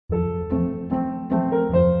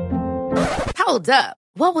Hold up.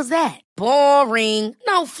 What was that? Boring.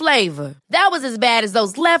 No flavor. That was as bad as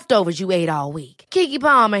those leftovers you ate all week. Keke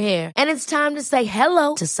Palmer here. And it's time to say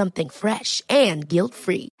hello to something fresh and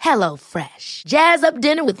guilt-free. Hello Fresh. Jazz up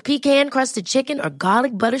dinner with pecan-crusted chicken or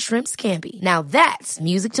garlic butter shrimp scampi. Now that's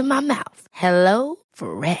music to my mouth. Hello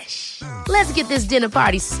Fresh. Let's get this dinner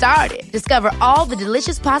party started. Discover all the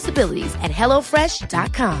delicious possibilities at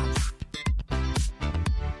hellofresh.com.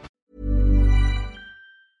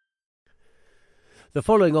 The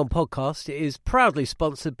following on podcast is proudly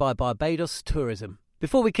sponsored by Barbados Tourism.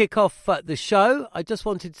 Before we kick off the show, I just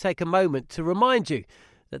wanted to take a moment to remind you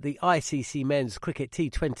that the ICC Men's Cricket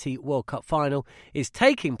T20 World Cup Final is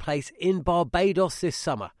taking place in Barbados this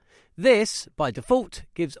summer. This, by default,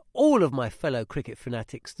 gives all of my fellow cricket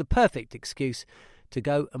fanatics the perfect excuse to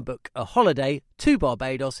go and book a holiday to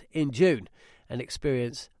Barbados in June and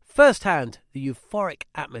experience firsthand the euphoric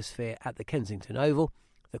atmosphere at the Kensington Oval,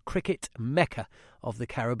 the cricket mecca of the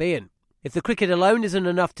Caribbean. If the cricket alone isn't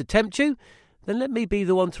enough to tempt you, then let me be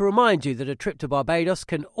the one to remind you that a trip to Barbados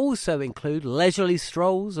can also include leisurely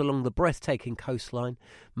strolls along the breathtaking coastline,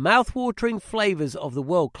 mouth-watering flavours of the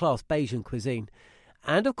world-class Bajan cuisine,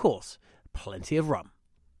 and, of course, plenty of rum.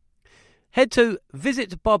 Head to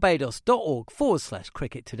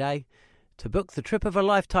visitbarbados.org/cricket today to book the trip of a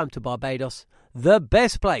lifetime to Barbados, the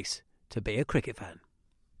best place to be a cricket fan.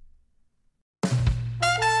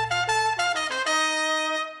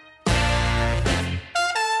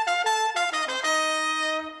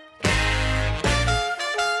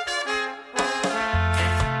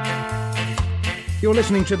 You're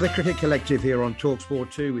listening to the Cricket Collective here on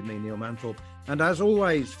TalkSport 2 with me, Neil Manthorpe, and as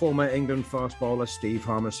always, former England fast bowler Steve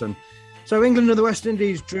Harmison. So England and the West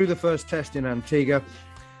Indies drew the first test in Antigua,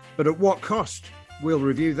 but at what cost? We'll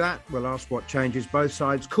review that, we'll ask what changes both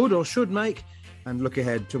sides could or should make, and look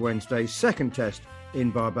ahead to Wednesday's second test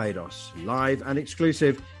in Barbados, live and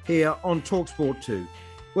exclusive here on TalkSport 2.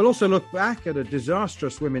 We'll also look back at a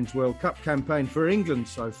disastrous Women's World Cup campaign for England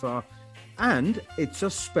so far, and it's a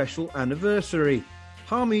special anniversary.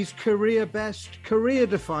 Harmy's career best,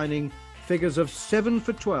 career-defining figures of 7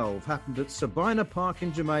 for 12 happened at Sabina Park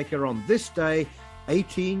in Jamaica on this day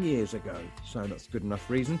 18 years ago. So that's good enough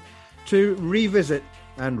reason to revisit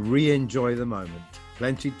and re-enjoy the moment.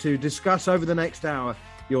 Plenty to discuss over the next hour.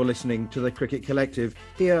 You're listening to the Cricket Collective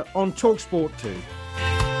here on TalkSport 2.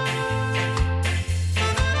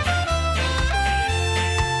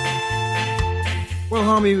 Well,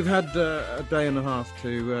 Harmy, we've had a day and a half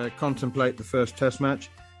to contemplate the first Test match.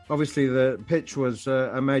 Obviously, the pitch was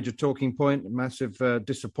a major talking point, a massive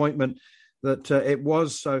disappointment that it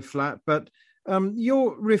was so flat. But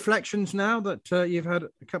your reflections now that you've had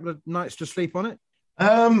a couple of nights to sleep on it?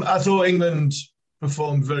 I thought England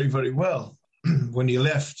performed very, very well. When you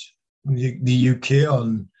left the UK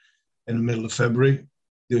in the middle of February,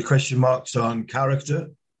 there were question marks on character.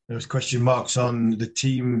 There was question marks on the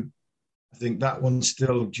team. I think that one's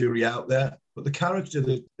still jury out there. But the character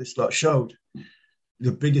that this lot showed,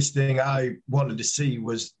 the biggest thing I wanted to see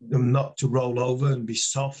was them not to roll over and be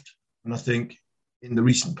soft. And I think in the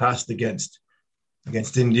recent past against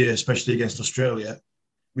India, especially against Australia,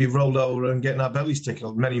 we rolled over and getting our bellies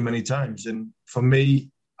tickled many, many times. And for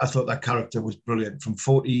me, I thought that character was brilliant. From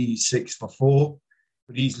 46 for 4,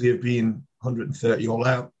 would easily have been 130 all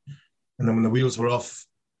out. And then when the wheels were off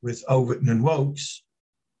with Overton and Woakes,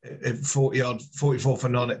 44 for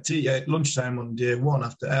none at lunchtime on day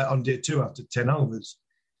 2 after 10 overs.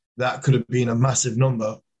 That could have been a massive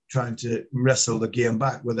number trying to wrestle the game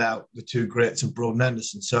back without the two greats of Broad and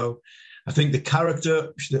Anderson. So I think the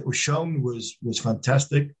character that was shown was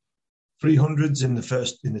fantastic. 300s in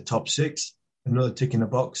the top 6, another tick in the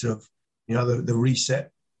box of the reset,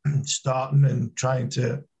 starting and trying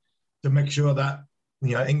to make sure that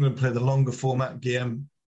England play the longer format game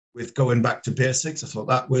with going back to basics. I thought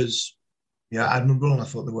that was admirable, and I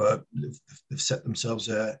thought they've set themselves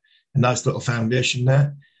a nice little foundation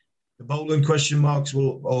there. The bowling question marks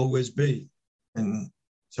will always be, and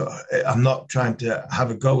so I'm not trying to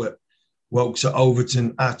have a go at Woakes or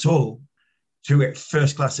Overton at all. Two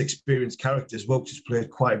first-class experienced characters. Woakes has played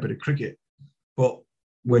quite a bit of cricket, but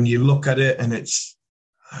when you look at it, and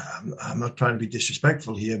I'm not trying to be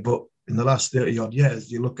disrespectful here, but in the last 30-odd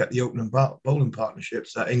years, you look at the opening bowling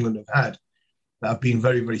partnerships that England have had that have been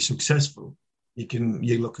very, very successful.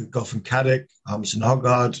 You look at Gough and Caddick, Harmison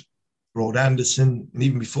Hoggard, Broad Anderson, and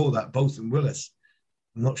even before that, both and Willis.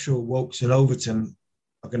 I'm not sure Woakes and Overton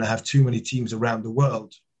are going to have too many teams around the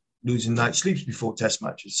world losing night sleeps before Test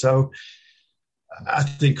matches. So I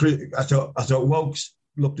thought Woakes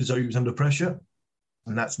looked as though he was under pressure,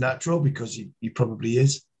 and that's natural because he probably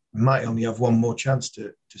is. might only have one more chance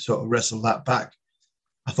to sort of wrestle that back.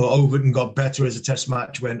 I thought Overton got better as the test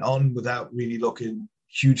match went on without really looking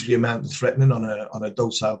hugely amount of threatening on a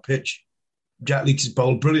docile pitch. Jack Leach has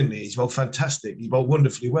bowled brilliantly. He's bowled fantastic. He bowled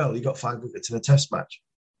wonderfully well. He got 5 wickets in a test match.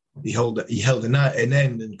 He held an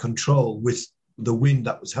end and control with the wind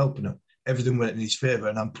that was helping him. Everything went in his favour,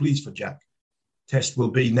 and I'm pleased for Jack. Test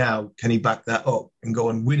will be now, can he back that up and go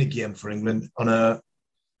and win a game for England on a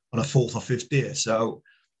 4th or 5th day? So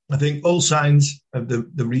I think all signs of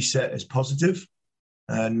the reset is positive.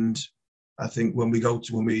 And I think when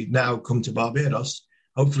we now come to Barbados,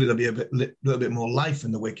 hopefully there'll be a little bit more life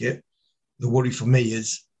in the wicket. The worry for me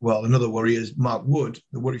is, another worry is Mark Wood.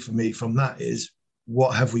 The worry for me from that is,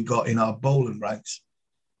 what have we got in our bowling ranks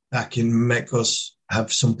that can make us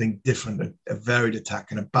have something different, a varied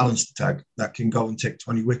attack and a balanced attack that can go and take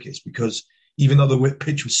 20 wickets? Because even though the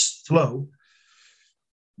pitch was slow,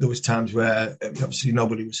 there was times where obviously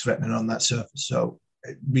nobody was threatening on that surface. So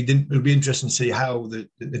it'll be interesting to see how the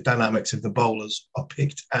dynamics of the bowlers are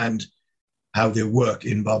picked and how they work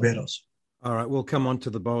in Barbados. All right, we'll come on to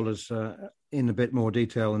the bowlers in a bit more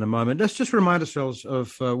detail in a moment. Let's just remind ourselves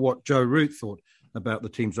of what Joe Root thought about the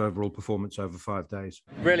team's overall performance over 5 days.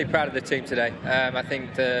 Really proud of the team today. I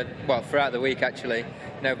think throughout the week actually,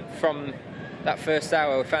 from that first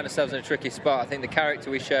hour we found ourselves in a tricky spot. I think the character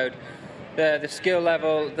we showed, the skill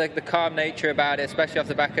level, the calm nature about it, especially off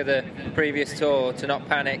the back of the previous tour, to not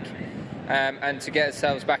panic and to get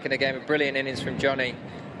ourselves back in the game. A brilliant innings from Johnny,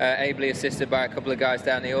 ably assisted by a couple of guys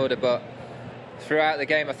down the order, but throughout the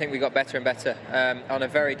game I think we got better and better on a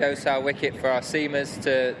very docile wicket for our seamers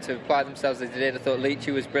to apply themselves as they did. I thought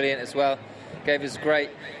Leachy was brilliant as well, gave us great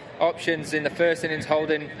options in the first innings,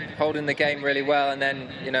 holding the game really well, and then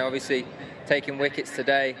obviously taking wickets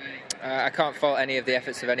today. I can't fault any of the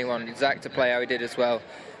efforts of anyone. Zach to play how he did as well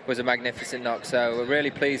was a magnificent knock, so we're really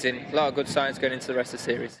pleasing. A lot of good signs going into the rest of the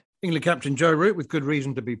series. England captain Joe Root with good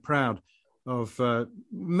reason to be proud of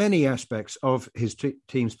many aspects of his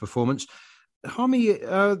team's performance. Harmy,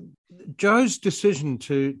 Joe's decision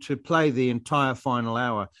to play the entire final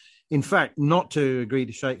hour, in fact, not to agree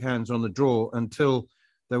to shake hands on the draw until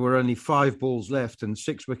there were only 5 balls left and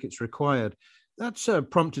 6 wickets required, that's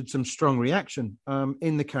prompted some strong reaction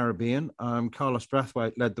in the Caribbean. Carlos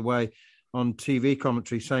Brathwaite led the way on TV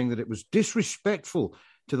commentary, saying that it was disrespectful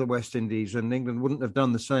to the West Indies and England wouldn't have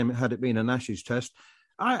done the same had it been an Ashes test.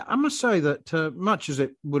 I must say that much as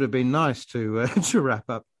it would have been nice to wrap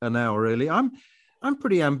up an hour early, I'm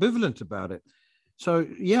pretty ambivalent about it. So,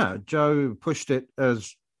 yeah, Joe pushed it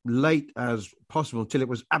as late as possible until it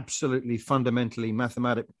was absolutely fundamentally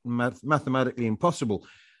mathematically impossible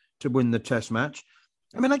to win the test match.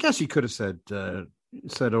 I mean, I guess he could have said, all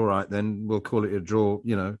right, then we'll call it a draw,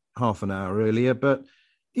 half an hour earlier. But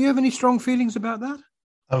do you have any strong feelings about that?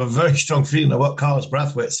 I have a very strong feeling of what Carlos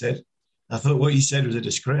Brathwaite said. I thought what he said was a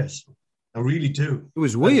disgrace. I really do. It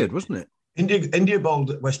was weird, wasn't it? India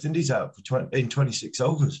bowled West Indies out in 26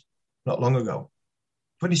 overs not long ago.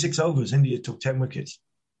 26 overs, India took 10 wickets.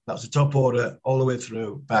 That was the top order all the way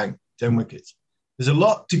through. Bang, 10 wickets. There's a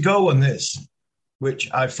lot to go on this, which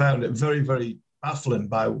I found it very, very baffling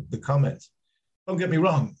by the comments. Don't get me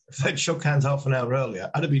wrong. If they'd shook hands half an hour earlier,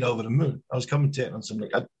 I'd have been over the moon. I was commentating on something.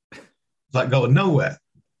 I'd like going nowhere.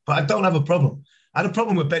 But I don't have a problem. I had a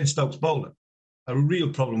problem with Ben Stokes bowling. A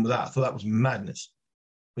real problem with that. I thought that was madness.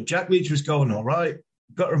 But Jack Leach was going all right.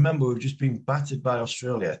 You've got to remember, we've just been battered by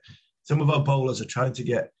Australia. Some of our bowlers are trying to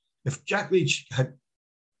get... If Jack Leach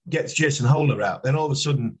gets Jason Holder out, then all of a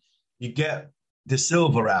sudden you get De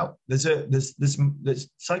Silva out. There's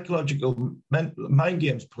psychological mind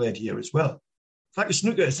games played here as well. It's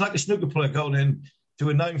like a snooker player going in to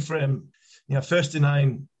a 9-frame, first to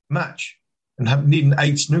 9 match and needing 9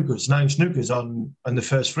 snookers on the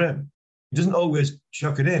first frame. He doesn't always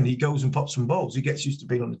chuck it in. He goes and pops some balls. He gets used to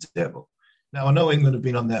being on the table. Now, I know England have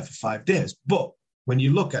been on there for 5 days, but when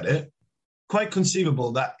you look at it, quite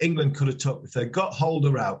conceivable that England could have took, if they got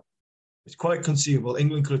Holder out, it's quite conceivable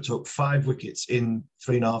England could have took 5 wickets in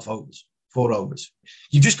 3.5 overs, 4 overs.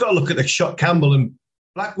 You've just got to look at the shot Campbell and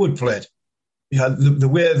Blackwood played.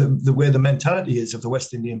 The way the mentality is of the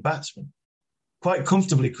West Indian batsmen, quite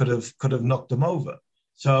comfortably could have knocked them over.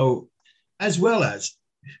 So, as well as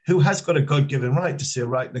who has got a God-given right to say,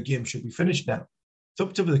 right, the game should be finished now. It's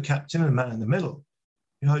up to the captain and the man in the middle.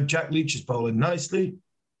 Jack Leach is bowling nicely.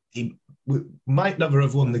 He might never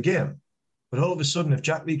have won the game. But all of a sudden, if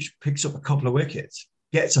Jack Leach picks up a couple of wickets,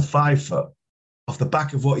 gets a 5-foot off the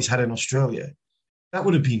back of what he's had in Australia, that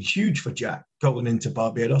would have been huge for Jack going into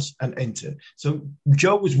Barbados and into. So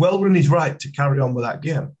Joe was well within his right to carry on with that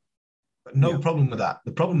game. But no problem with that.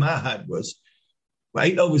 The problem I had was With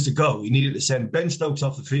 8 overs to go, he needed to send Ben Stokes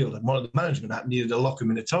off the field, and one of the management needed to lock him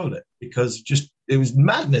in the toilet because it was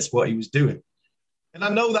madness what he was doing. And I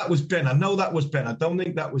know that was Ben. I don't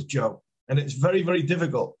think that was Joe. And it's very, very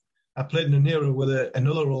difficult. I played in an era with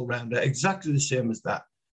another all-rounder, exactly the same as that.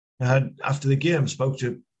 After the game, spoke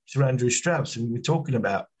to Sir Andrew Strauss, and we were talking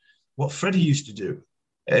about what Freddie used to do.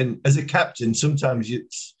 And as a captain, sometimes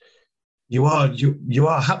you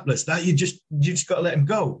are hapless. That you just got to let him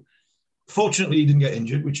go. Fortunately, he didn't get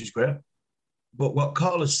injured, which is great. But what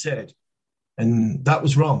Carlos said, and that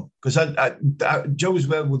was wrong, because Joe was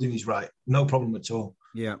well within his right, no problem at all.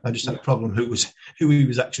 Yeah, I just had a problem who he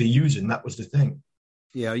was actually using. That was the thing.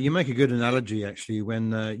 Yeah, you make a good analogy actually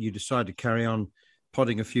when you decide to carry on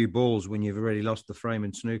potting a few balls when you've already lost the frame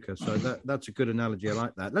in snooker. So that's a good analogy. I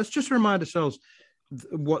like that. Let's just remind ourselves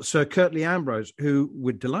what Sir Curtly Ambrose, who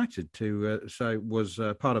we're delighted to say was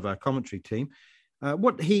part of our commentary team,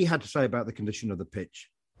 what he had to say about the condition of the pitch.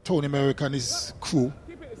 Tony Merrick and his crew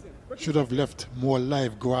should have left more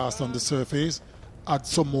live grass on the surface, add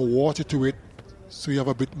some more water to it so you have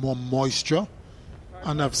a bit more moisture.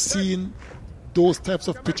 And I've seen those types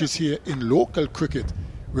of pitches here in local cricket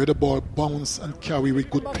where the ball bounce and carry with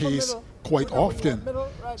good pace quite often.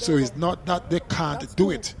 So it's not that they can't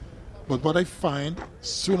do it. But what I find, as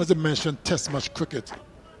soon as they mention test match cricket,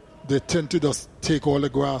 they tend to just take all the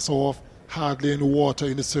grass off, hardly any water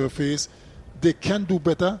in the surface. They can do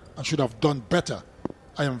better and should have done better.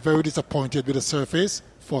 I am very disappointed with the surface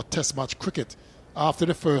for test match cricket. After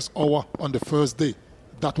the first hour on the first day,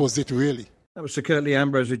 that was it really. That was Sir Curtly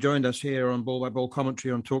Ambrose, who joined us here on Ball by Ball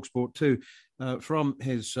commentary on TalkSport 2 from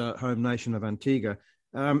his home nation of Antigua.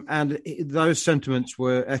 And those sentiments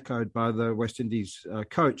were echoed by the West Indies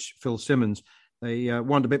coach, Phil Simmons. They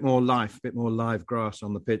want a bit more live grass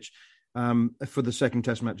on the pitch for the second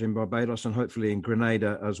test match in Barbados and hopefully in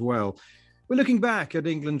Grenada as well. We're looking back at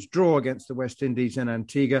England's draw against the West Indies in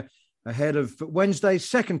Antigua ahead of Wednesday's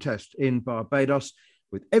second test in Barbados,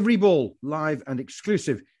 with every ball live and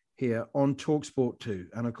exclusive here on TalkSport 2.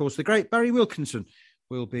 And of course, the great Barry Wilkinson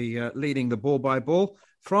will be leading the ball by ball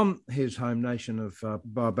from his home nation of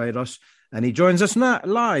Barbados. And he joins us now,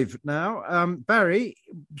 live now. Barry,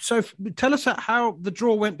 so tell us how the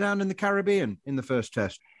draw went down in the Caribbean in the first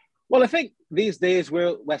test. Well, I think these days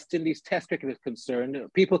where West Indies Test cricket is concerned,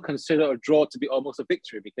 people consider a draw to be almost a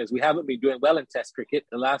victory because we haven't been doing well in Test cricket.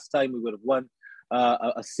 The last time we would have won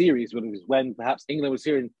a series was when perhaps England was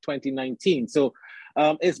here in 2019. So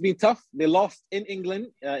it's been tough. They lost in England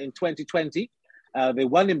in 2020. They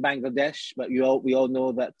won in Bangladesh, but we all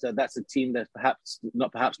know that that's a team that's perhaps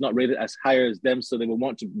not rated as high as them. So they will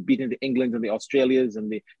want to beat the England and the Australias and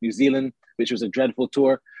the New Zealand, which was a dreadful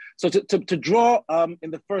tour. So to draw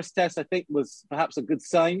in the first test, I think was perhaps a good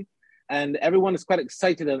sign. And everyone is quite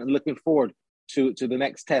excited and looking forward to the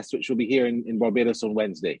next test, which will be here in Barbados on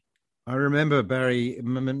Wednesday. I remember, Barry,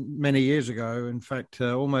 many years ago, in fact,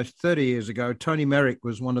 almost 30 years ago, Tony Merrick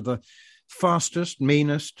was one of the fastest,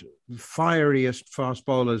 meanest, fieriest fast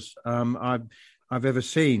bowlers I've ever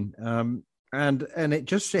seen. And it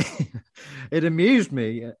just it amused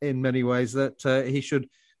me in many ways that he should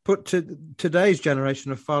put today's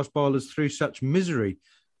generation of fast bowlers through such misery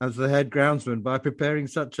as the head groundsman by preparing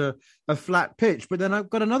such a flat pitch. But then I've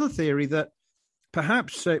got another theory that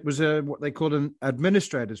perhaps it was what they call an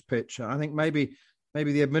administrator's pitch. I think maybe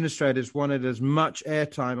the administrators wanted as much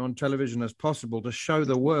airtime on television as possible to show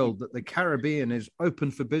the world that the Caribbean is open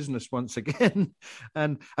for business once again.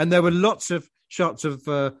 And there were lots of shots of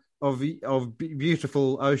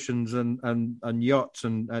beautiful oceans and yachts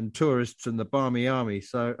and tourists and the Barmy Army.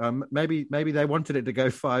 So maybe they wanted it to go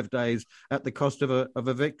 5 days at the cost of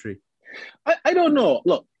a victory. I don't know.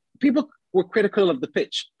 Look, people were critical of the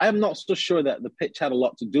pitch. I'm not so sure that the pitch had a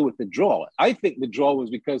lot to do with the draw. I think the draw was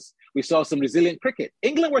because we saw some resilient cricket.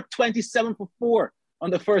 England were 27 for 4 on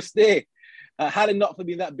the first day. Had it not for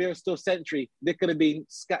being that Bairstow century, they could have been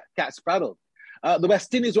cat-spraddled. The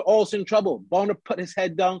West Indies were also in trouble. Bonner put his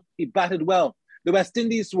head down. He batted well. The West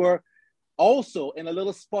Indies were also in a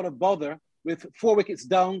little spot of bother with 4 wickets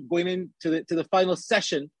down going into the final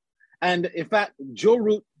session. And in fact, Joe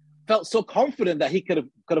Root felt so confident that he could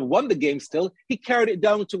have won the game still. He carried it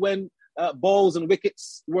down to when balls and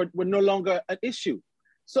wickets were no longer an issue.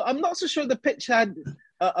 So I'm not so sure the pitch had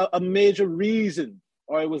a major reason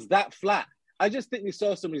or it was that flat. I just think we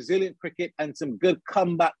saw some resilient cricket and some good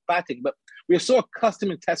comeback batting. But we're so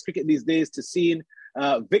accustomed in Test cricket these days to seeing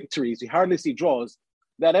victories. We hardly see draws.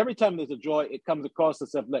 That every time there's a draw, it comes across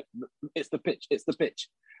as like, it's the pitch.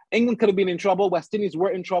 England could have been in trouble. West Indies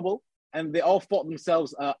were in trouble. And they all fought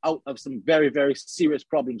themselves out of some very, very serious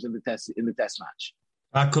problems in the test match.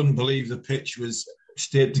 I couldn't believe the pitch was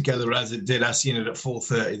stayed together as it did. I seen it at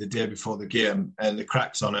 4:30 the day before the game, and the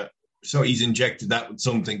cracks on it. So he's injected that with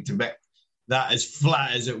something to make that as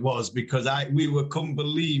flat as it was, because we couldn't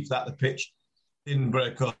believe that the pitch didn't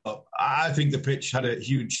break up. I think the pitch had a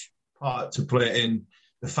huge part to play in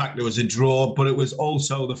the fact there was a draw, but it was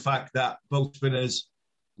also the fact that both spinners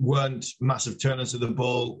weren't massive turners of the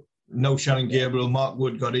ball. No Shannon Gabriel, Mark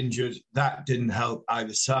Wood got injured. That didn't help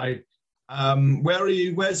either side.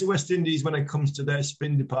 Where's the West Indies when it comes to their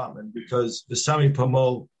spin department? Because the Sammy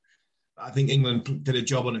Pomol, I think England did a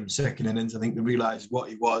job on him second innings. I think they realised what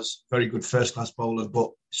he was. Very good first-class bowler,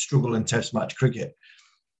 but struggle in test match cricket.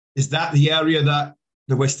 Is that the area that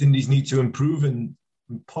the West Indies need to improve and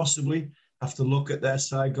possibly have to look at their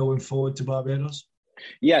side going forward to Barbados?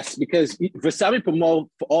 Yes, because Versamy Pomol,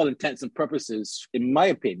 for all intents and purposes, in my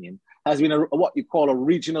opinion, has been what you call a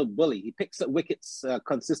regional bully. He picks up wickets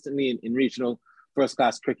consistently in regional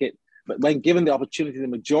first-class cricket, but when given the opportunity, the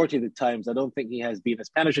majority of the times, I don't think he has been as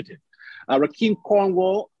penetrative. Rakeem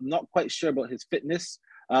Cornwall, I'm not quite sure about his fitness,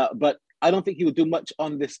 but I don't think he would do much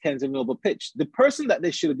on this Kensington Oval pitch. The person that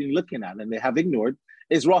they should have been looking at, and they have ignored,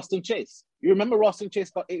 is Roston Chase. You remember Roston Chase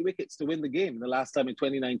got 8 wickets to win the game the last time in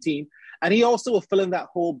 2019, and he also will fill in that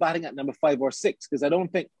hole batting at number 5 or 6, because I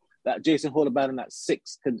don't think that Jason Holder batting at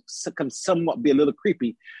 6 can somewhat be a little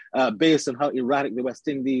creepy based on how erratic the West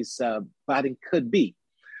Indies batting could be.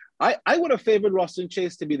 I would have favoured Roston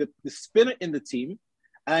Chase to be the spinner in the team,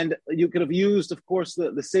 and you could have used, of course,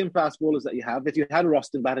 the same fast bowlers that you have if you had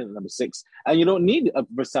Roston batting at number 6, and you don't need a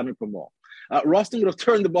Versamy Pomol. Roston would have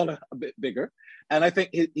turned the ball a bit bigger, and I think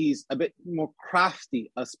he's a bit more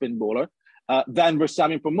crafty a spin bowler than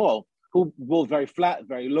Versamy Pomol, who bowled very flat,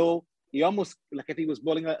 very low. He almost, like if he was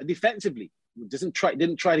bowling defensively, didn't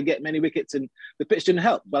try to get many wickets, and the pitch didn't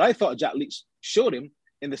help. But I thought Jack Leach showed him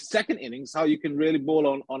in the second innings how you can really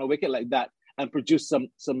bowl on a wicket like that and produce some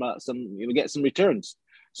get some returns.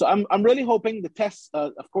 So I'm really hoping the test.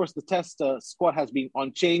 Of course, the test squad has been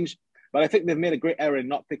unchanged, but I think they've made a great error in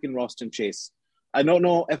not picking Roston Chase. I don't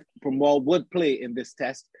know if Pomol would play in this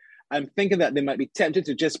test. I'm thinking that they might be tempted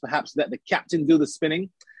to just perhaps let the captain do the spinning,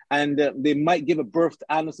 and they might give a berth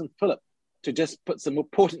to Anderson Phillip to just put some more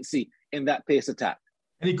potency in that pace attack.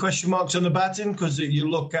 Any question marks on the batting? Because you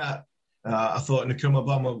look at, I thought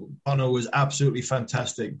Nkrumah Bono was absolutely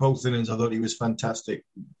fantastic. Both innings, I thought he was fantastic.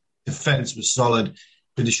 Defence was solid.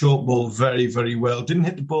 Did the short ball very, very well. Didn't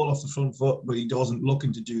hit the ball off the front foot, but he wasn't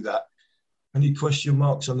looking to do that. Any question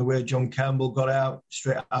marks on the way John Campbell got out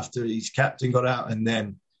straight after his captain got out? And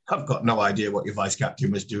then I've got no idea what your vice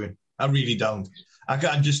captain was doing. I really don't. I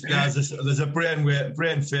can't just, there's a brain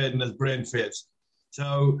fade and there's brain fades.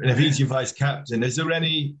 So if he's your vice captain,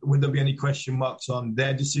 would there be any question marks on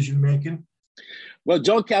their decision making? Well,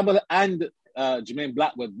 John Campbell and Jermaine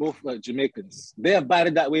Blackwood, both Jamaicans, they have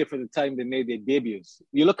batted that way for the time they made their debuts.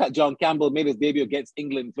 You look at John Campbell, made his debut against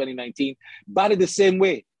England in 2019, batted the same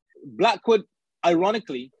way. Blackwood,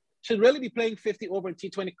 ironically, should really be playing 50 over in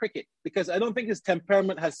T20 cricket, because I don't think his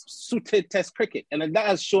temperament has suited Test cricket. And that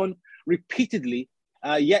has shown repeatedly,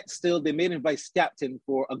 yet still they made him vice captain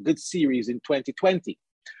for a good series in 2020.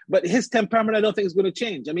 But his temperament, I don't think is going to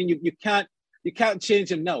change. I mean, you can't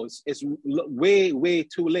change him now. It's way, way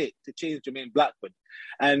too late to change Jermaine Blackwood.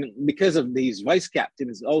 And because of these vice captain,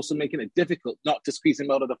 it's also making it difficult not to squeeze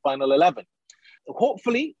him out of the final 11.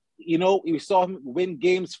 Hopefully, we saw him win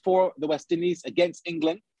games for the West Indies against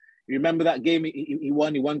England. You remember that game he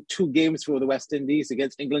won? He won 2 games for the West Indies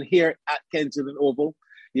against England here at Kensington Oval.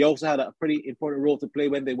 He also had a pretty important role to play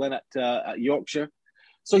when they went at Yorkshire.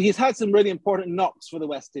 So he's had some really important knocks for the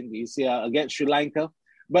West Indies against Sri Lanka.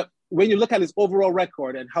 But when you look at his overall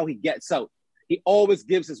record and how he gets out, he always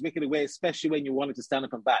gives his wicket away, especially when you want him to stand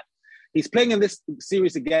up and bat. He's playing in this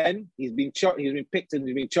series again. He's been picked and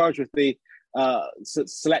he's been charged with the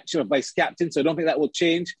selection of vice captain. So I don't think that will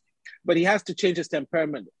change. But he has to change his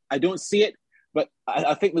temperament. I don't see it, but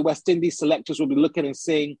I think the West Indies selectors will be looking and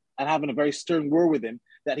saying and having a very stern word with him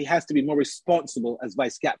that he has to be more responsible as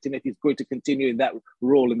vice captain if he's going to continue in that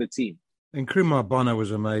role in the team. And Nkrumah Bono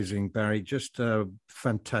was amazing, Barry. Just a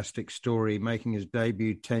fantastic story, making his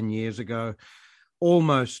debut 10 years ago,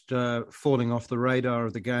 almost falling off the radar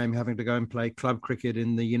of the game, having to go and play club cricket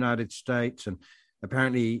in the United States. And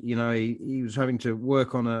apparently, he was having to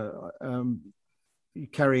work on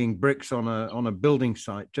carrying bricks on a building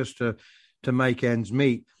site just to make ends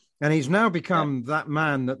meet. And he's now become that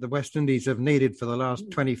man that the West Indies have needed for the last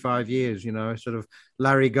 25 years, sort of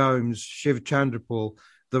Larry Gomes, Shiv Chandrapal,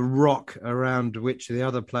 the rock around which the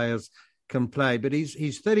other players can play. But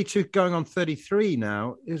he's 32 going on 33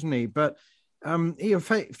 now, isn't he? But he's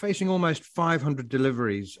facing almost 500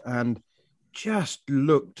 deliveries. And just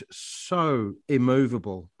looked so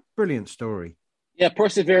immovable. Brilliant story. Yeah,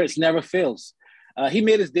 perseverance never fails. He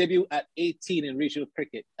made his debut at 18 in regional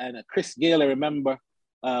cricket. And Chris Gayle, I remember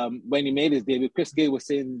when he made his debut, Chris Gayle was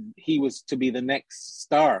saying he was to be the next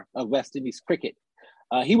star of West Indies cricket.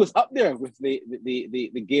 He was up there with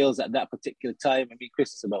the Gales at that particular time. I mean,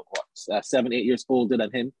 Chris is about, 7, 8 years older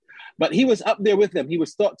than him. But he was up there with them. He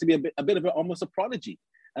was thought to be a bit of almost a prodigy.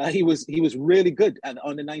 He was really good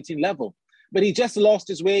on the 19 level. But he just lost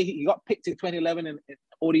his way. He got picked in 2011 in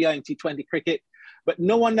ODI and T20 cricket. But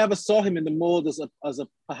no one ever saw him in the mold as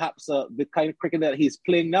perhaps the kind of cricket that he's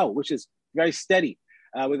playing now, which is very steady,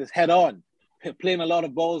 with his head on, playing a lot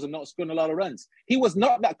of balls and not scoring a lot of runs. He was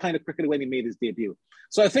not that kind of cricketer when he made his debut.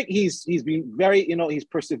 So I think he's been very, he's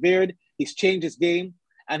persevered, he's changed his game,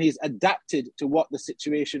 and he's adapted to what the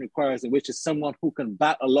situation requires, which is someone who can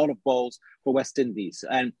bat a lot of balls for West Indies.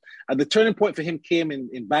 And the turning point for him came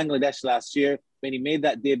in Bangladesh last year. When he made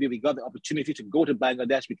that debut, he got the opportunity to go to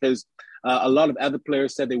Bangladesh because a lot of other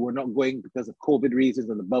players said they were not going because of COVID reasons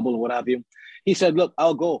and the bubble and what have you. He said, look,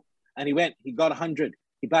 I'll go. And he went. He got 100.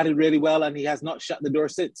 He batted really well, and he has not shut the door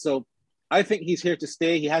since. So I think he's here to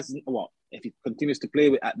stay. He hasn't, if he continues to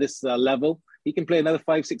play at this level, he can play another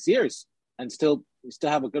 5-6 years and still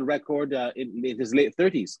have a good record in his late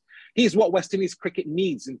 30s. He's what West Indies cricket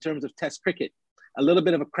needs in terms of Test cricket. A little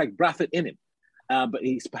bit of a Craig Brathwaite in him, but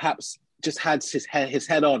he's perhaps just had his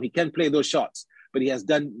head on. He can play those shots, but he has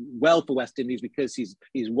done well for West Indies because he's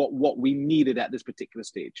what we needed at this particular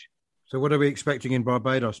stage. So what are we expecting in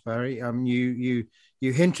Barbados, Barry? You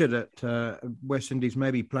hinted at West Indies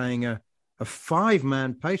maybe playing a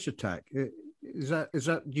 5-man pace attack. Is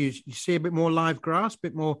that you see a bit more live grass, a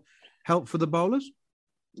bit more help for the bowlers?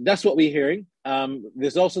 That's what we're hearing.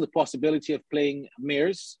 There's also the possibility of playing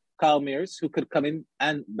Kyle Mears, who could come in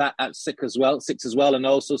and bat at 6 as well, and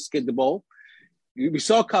also skid the ball. We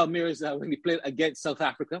saw Kyle Mears when he played against South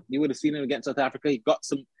Africa. You would have seen him against South Africa. He got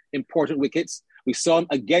some important wickets. We saw him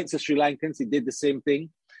against the Sri Lankans. He did the same thing.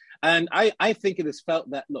 And I think it is felt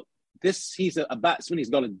that, look, he's a batsman. He's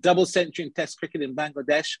got a double century in Test cricket in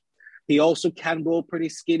Bangladesh. He also can bowl pretty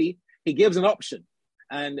skiddy. He gives an option.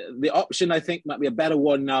 And the option, I think, might be a better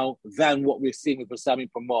one now than what we're seeing with Rasami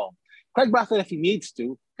Permaul. Craig Brathwaite, if he needs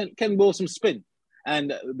to, can bowl some spin.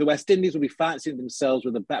 And the West Indies will be fancying themselves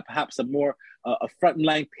with perhaps a more a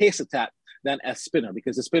front-line pace attack than a spinner,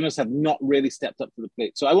 because the spinners have not really stepped up to the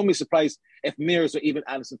plate. So I won't be surprised if Mears or even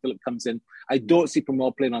Anderson Phillip comes in. I don't see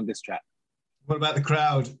Permaul playing on this track. What about the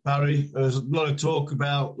crowd, Barry? There's a lot of talk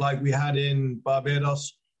about, like we had in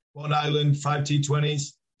Barbados, one island, 5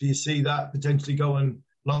 T20s. Do you see that potentially going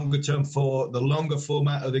longer term for the longer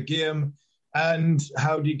format of the game? And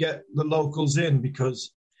how do you get the locals in?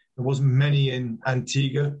 Because there wasn't many in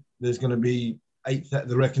Antigua. There's going to be 8.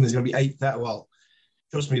 They reckon there's going to be 8. Well,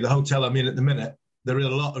 trust me, the hotel I'm in at the minute, there are a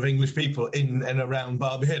lot of English people in and around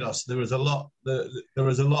Barbados. There is a lot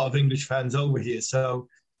of English fans over here. So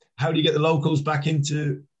how do you get the locals back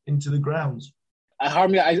into the grounds?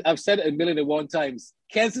 Harmy, I've said it 1,000,001 times.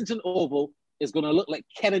 Kensington Oval is going to look like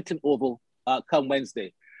Kennington Oval come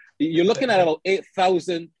Wednesday. You're looking at about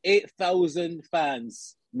 8,000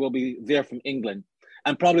 fans will be there from England,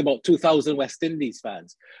 and probably about 2,000 West Indies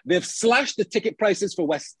fans. They've slashed the ticket prices for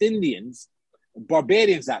West Indians,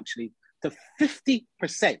 Barbadians actually, to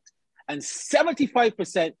 50% and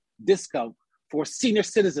 75% discount for senior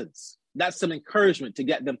citizens. That's some encouragement to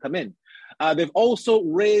get them come in. They've also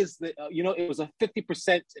raised, it was a 50%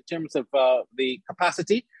 in terms of the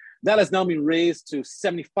capacity. That has now been raised to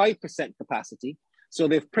 75% capacity. So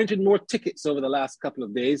they've printed more tickets over the last couple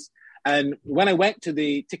of days. And when I went to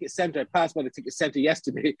the ticket center, I passed by the ticket center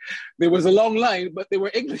yesterday, there was a long line, but there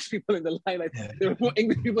were English people in the line. There were more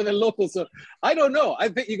English people than locals. So I don't know. I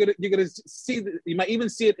think you're gonna see, you might even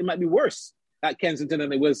see it might be worse at Kensington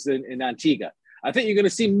than it was in Antigua. I think you're going to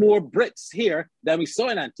see more Brits here than we saw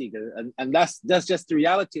in Antigua. And that's just the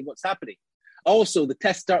reality of what's happening. Also, the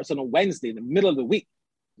test starts on a Wednesday in the middle of the week,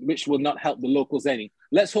 which will not help the locals any.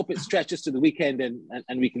 Let's hope it stretches to the weekend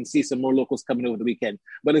and we can see some more locals coming over the weekend.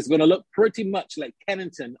 But it's going to look pretty much like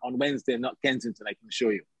Kennington on Wednesday and not Kensington, I can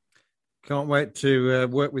assure you. Can't wait to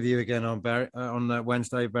work with you again on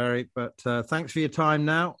Wednesday, Barry. But thanks for your time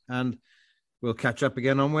now, and we'll catch up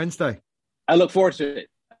again on Wednesday. I look forward to it.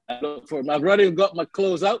 I've already got my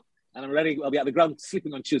clothes out, and I'm ready. I'll be at the ground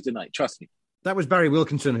sleeping on Tuesday night. Trust me. That was Barry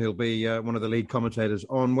Wilkinson, who'll be one of the lead commentators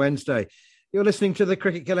on Wednesday. You're listening to the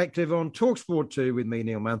Cricket Collective on TalkSport 2 with me,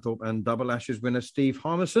 Neil Manthorpe, and Double Ashes winner Steve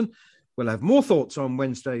Harmison. We'll have more thoughts on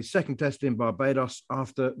Wednesday's second test in Barbados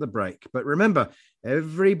after the break. But remember,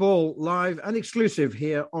 every ball live and exclusive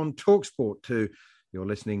here on TalkSport 2. You're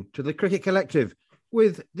listening to the Cricket Collective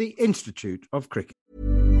with the Institute of Cricket.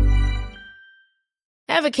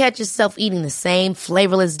 Ever catch yourself eating the same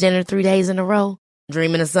flavorless dinner 3 days in a row?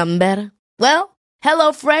 Dreaming of something better? Well,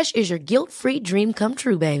 HelloFresh is your guilt-free dream come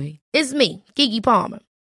true, baby. It's me, Keke Palmer.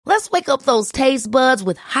 Let's wake up those taste buds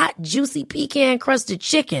with hot, juicy pecan-crusted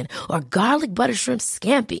chicken or garlic butter shrimp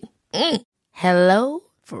scampi. Hello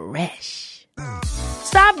Fresh.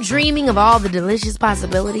 Stop dreaming of all the delicious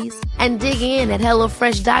possibilities and dig in at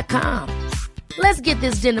HelloFresh.com. Let's get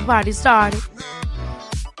this dinner party started.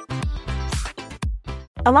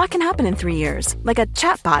 A lot can happen in 3 years, like a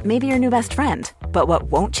chatbot may be your new best friend. But what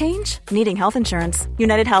won't change? Needing health insurance.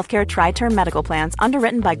 United Healthcare Tri-Term Medical Plans,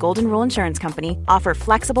 underwritten by Golden Rule Insurance Company, offer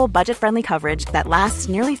flexible, budget-friendly coverage that lasts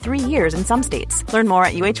nearly 3 years in some states. Learn more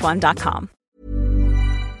at uh1.com.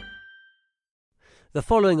 The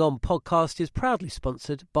following on podcast is proudly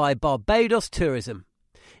sponsored by Barbados Tourism.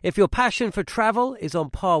 If your passion for travel is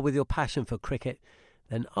on par with your passion for cricket,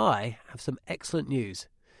 then I have some excellent news.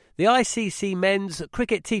 The ICC Men's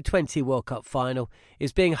Cricket T20 World Cup Final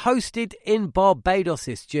is being hosted in Barbados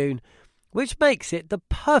this June, which makes it the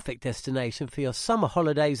perfect destination for your summer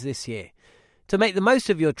holidays this year. To make the most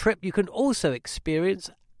of your trip, you can also experience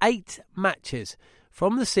 8 matches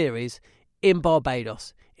from the series in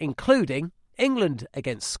Barbados, including England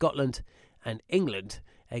against Scotland and England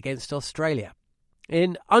against Australia.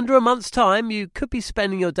 In under a month's time, you could be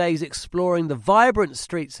spending your days exploring the vibrant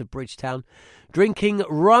streets of Bridgetown, drinking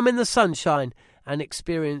rum in the sunshine and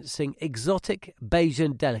experiencing exotic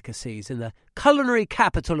Bajan delicacies. In the culinary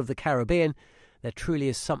capital of the Caribbean, there truly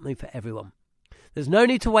is something for everyone. There's no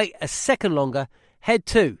need to wait a second longer. Head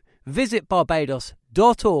to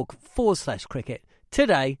visitbarbados.org/cricket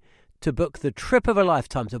today to book the trip of a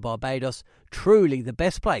lifetime to Barbados, truly the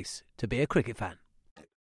best place to be a cricket fan.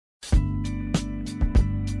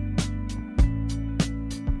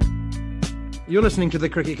 You're listening to the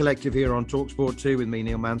Cricket Collective here on TalkSport 2 with me,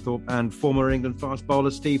 Neil Manthorpe, and former England fast bowler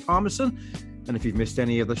Steve Harmison. And if you've missed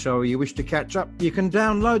any of the show or you wish to catch up, you can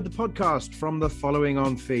download the podcast from the following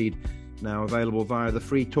on feed, now available via the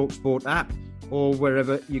free TalkSport app or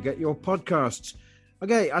wherever you get your podcasts.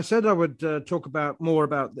 Okay, I said I would talk more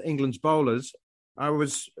about England's bowlers. I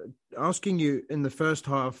was asking you in the first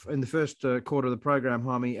quarter of the programme,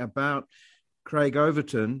 Harmy, about Craig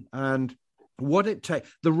Overton and what it takes,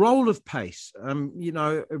 the role of pace.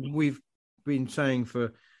 We've been saying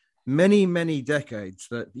for many, many decades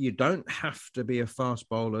that you don't have to be a fast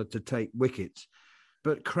bowler to take wickets.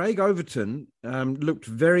 But Craig Overton looked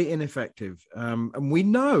very ineffective. And we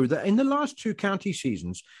know that in the last 2 county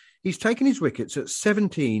seasons, he's taken his wickets at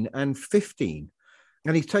 17 and 15.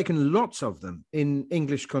 And he's taken lots of them in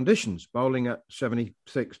English conditions, bowling at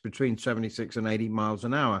between 76 and 80 miles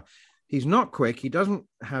an hour. He's not quick. He doesn't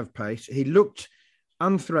have pace. He looked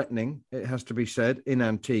unthreatening, it has to be said, in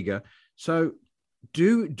Antigua. So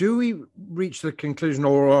do we reach the conclusion,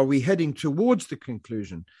 or are we heading towards the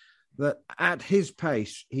conclusion, that at his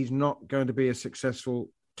pace, he's not going to be a successful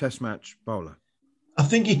Test match bowler? I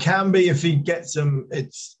think he can be if he gets them.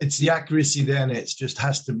 It's the accuracy then. It just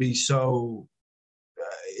has to be so.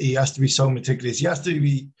 He has to be so meticulous. He has to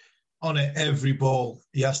be on it every ball.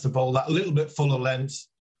 He has to bowl that little bit fuller length,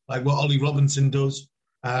 like what Ollie Robinson does,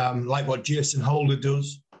 like what Jason Holder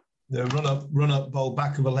does. The run up, bowl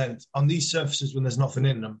back of a length. On these surfaces when there's nothing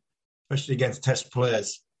in them, especially against Test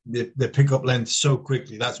players, they pick up length so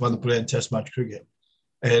quickly. That's why they play in Test match cricket.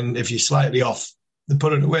 And if you're slightly off, they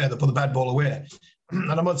put it away. They put the bad ball away.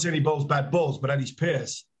 And I'm not saying he bowls bad balls, but at his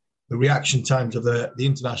pace, the reaction times of the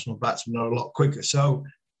international batsmen are a lot quicker. So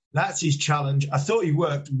that's his challenge. I thought he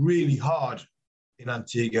worked really hard in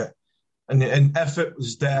Antigua. And effort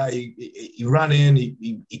was there. He ran in.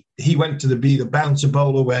 He went to be the bouncer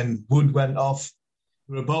bowler when Wood went off.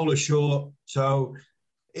 We were a bowler short. So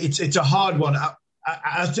it's a hard one.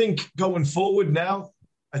 I think going forward now,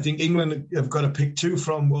 I think England have got to pick 2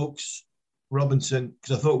 from Woakes, Robinson,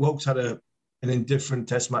 because I thought Woakes had an indifferent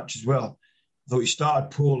Test match as well. I thought he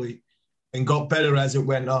started poorly and got better as it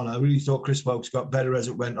went on. I really thought Chris Woakes got better as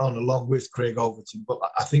it went on, along with Craig Overton. But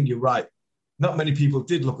I think you're right. Not many people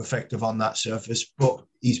did look effective on that surface, but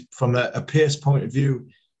he's from a pace point of view,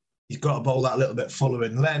 he's got to bowl that little bit fuller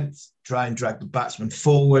in length, try and drag the batsman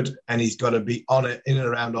forward, and he's got to be on it in and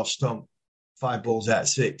around off stump, 5 balls out of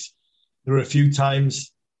 6. There were a few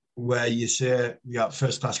times where you say you got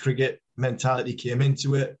first-class cricket mentality came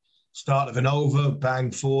into it, start of an over,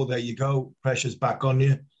 bang, 4, there you go, pressure's back on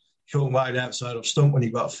you, short and wide outside off stump when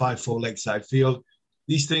you've got a 5-4 leg side field.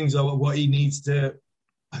 These things are what he needs to,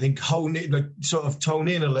 I think, hone it, like, sort of tone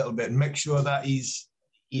in a little bit and make sure that he's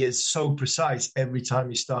he is so precise every time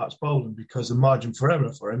he starts bowling because the margin for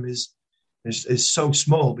error for him is so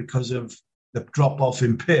small because of the drop-off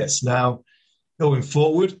in pace. Now, going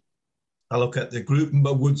forward, I look at the group,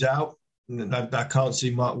 but Wood's out. And I can't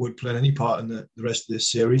see Mark Wood playing any part in the rest of this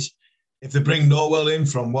series. If they bring Norwell in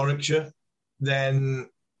from Warwickshire, then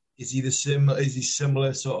is he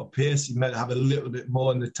similar sort of pace? He might have a little bit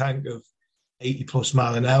more in the tank of 80 plus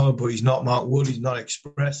mile an hour, but he's not Mark Wood, he's not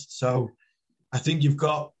Express. So I think you've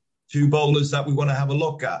got two bowlers that we want to have a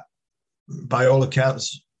look at. By all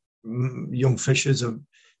accounts, young Fisher's a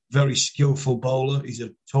very skillful bowler. He's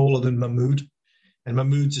taller than Mahmood. And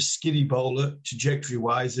Mahmood's a skinny bowler,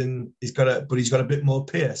 trajectory-wise, and he's got a bit more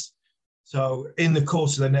pace. So in the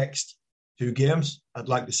course of the next 2 games, I'd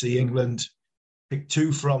like to see England pick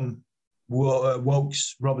 2 from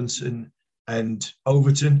Woakes, Robinson and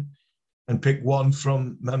Overton, and pick 1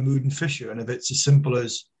 from Mahmood and Fisher. And if it's as simple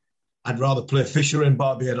as I'd rather play Fisher in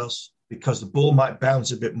Barbados because the ball might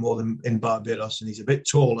bounce a bit more than in Barbados and he's a bit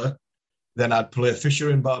taller, then I'd play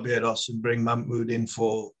Fisher in Barbados and bring Mahmood in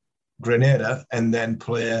for Grenada and then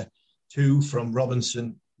play 2 from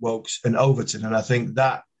Robinson, Woakes and Overton. And I think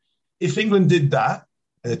that if England did that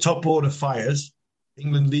and the top order fires,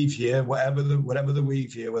 England leave here, whatever they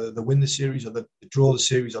leave here, whether they win the series or they draw the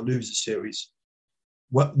series or lose the series,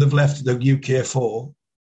 what they've left the UK for,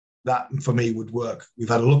 that for me would work. We've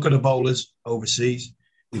had a look at the bowlers overseas.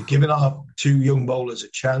 We've given our 2 young bowlers a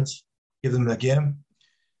chance, give them a game.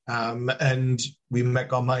 And we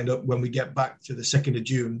make our mind up when we get back to the 2nd of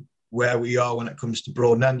June where we are when it comes to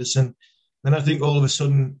Broad and Anderson. Then I think all of a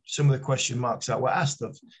sudden some of the question marks that were asked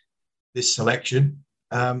of this selection,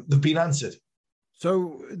 they've been answered.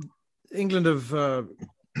 So England have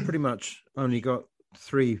pretty much only got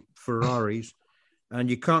 3 Ferraris and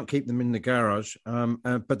you can't keep them in the garage,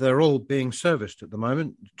 but they're all being serviced at the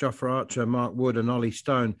moment. Jofra Archer, Mark Wood and Ollie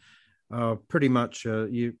Stone are pretty much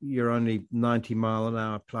you're only 90 mile an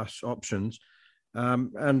hour plus options.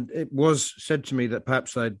 And it was said to me that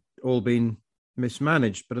perhaps they'd all been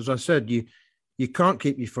mismanaged. But as I said, you can't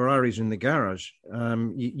keep your Ferraris in the garage.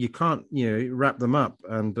 You can't wrap them up.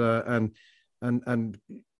 And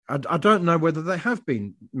I don't know whether they have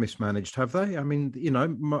been mismanaged, have they? I mean,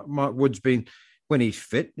 Mark Wood's been, when he's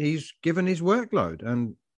fit, he's given his workload.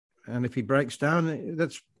 And if he breaks down,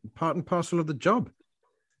 that's part and parcel of the job.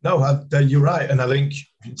 No, you're right. And I think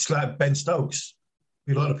it's like Ben Stokes.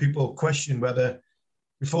 A lot of people question whether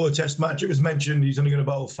before the test match, it was mentioned he's only going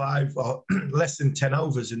to bowl 5 or less than 10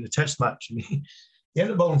 overs in the test match. And he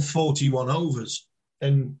ended up bowling 41 overs.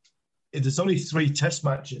 And there's only 3 test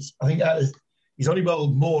matches. I think he's only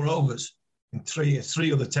bowled more overs in 3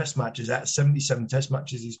 other test matches out of 77 test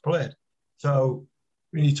matches he's played. So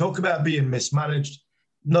when you talk about being mismanaged,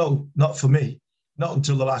 no, not for me. Not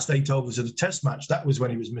until the last 8 overs of the test match. That was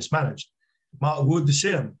when he was mismanaged. Mark Wood, the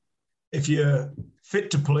same. If you're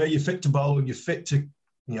fit to play, you're fit to bowl, and you're fit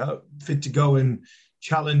to go and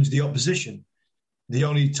challenge the opposition. The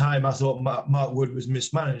only time I thought Mark Wood was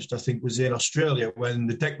mismanaged, I think, was in Australia when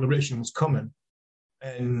the declaration was coming.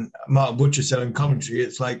 And Mark Butcher said in commentary,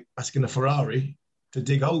 it's like asking a Ferrari to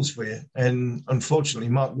dig holes for you. And unfortunately,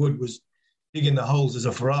 Mark Wood was digging the holes as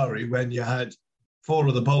a Ferrari when you had 4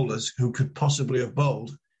 other bowlers who could possibly have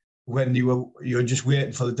bowled when you were just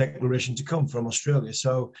waiting for the declaration to come from Australia.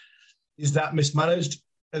 So is that mismanaged?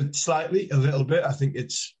 Slightly, a little bit. I think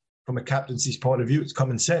it's, from a captaincy's point of view, it's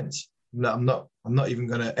common sense. I'm not even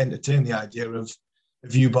going to entertain the idea of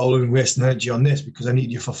you bowling and wasting energy on this because I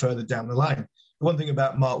need you for further down the line. The one thing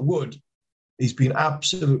about Mark Wood, he's been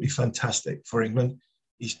absolutely fantastic for England.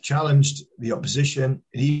 He's challenged the opposition.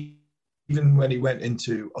 Even when he went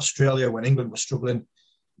into Australia, when England was struggling,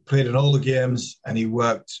 he played in all the games and he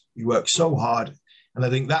worked so hard. And I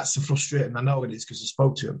think that's the frustrating. I know it is because I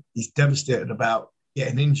spoke to him. He's devastated about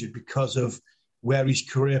getting injured because of where his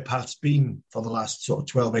career path's been for the last sort of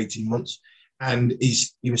 12, 18 months. And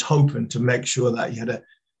he was hoping to make sure that he had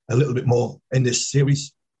a little bit more in this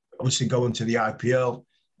series, obviously going to the IPL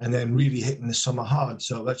and then really hitting the summer hard.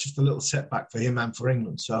 So that's just a little setback for him and for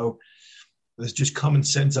England. So there's just common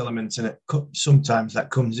sense elements in it. Sometimes that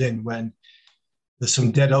comes in when there's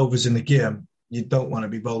some dead overs in the game. You don't want to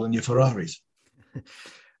be bowling your Ferraris.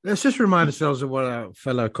 Let's just remind ourselves of what our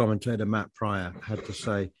fellow commentator Matt Pryor had to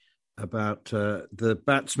say about the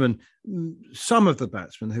batsmen, some of the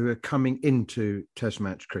batsmen who are coming into Test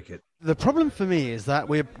match cricket. The problem for me is that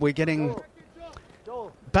we're getting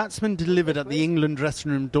batsmen delivered at the England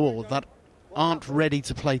dressing room door that aren't ready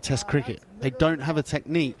to play Test cricket. They don't have a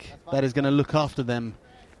technique that is going to look after them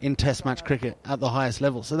in Test match cricket at the highest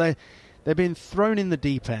level. So they've been thrown in the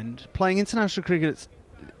deep end. Playing international cricket, it's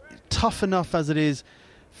tough enough as it is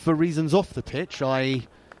for reasons off the pitch, i.e.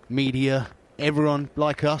 media, everyone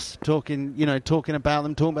like us talking about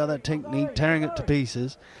them, talking about that technique, tearing it to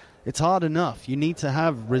pieces. It's hard enough. You need to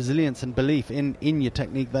have resilience and belief in your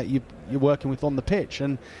technique that you're working with on the pitch.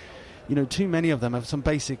 And, too many of them have some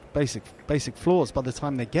basic flaws by the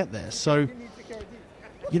time they get there. So,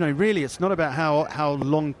 really it's not about how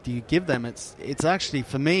long do you give them. It's actually,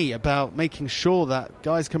 for me, about making sure that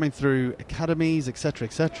guys coming through academies, etc.,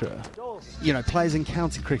 players in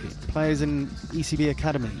county cricket, players in ECB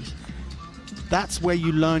academies, that's where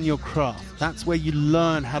you learn your craft. That's where you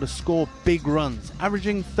learn how to score big runs.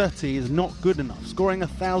 Averaging 30 is not good enough. Scoring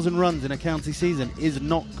 1,000 runs in a county season is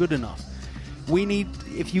not good enough.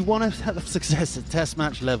 If you want to have success at test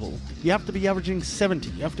match level, you have to be averaging 70.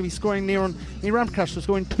 You have to be scoring Ramprakash was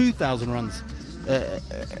scoring 2,000 runs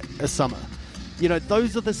a summer.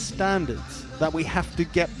 Those are the standards that we have to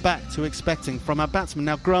get back to expecting from our batsmen.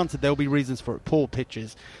 Now, granted, there will be reasons for it. Poor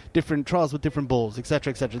pitches, different trials with different balls,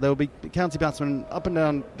 etc., etc. There will be county batsmen up and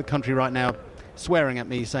down the country right now swearing at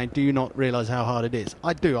me, saying, do you not realise how hard it is?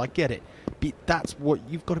 I do, I get it. But that's what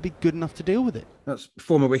you've got to be good enough to deal with it. That's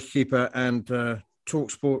former wicketkeeper and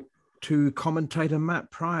TalkSport 2 commentator Matt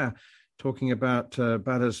Pryor talking about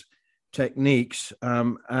batters' techniques.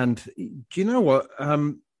 And do you know what?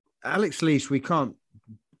 Alex Lees, we can't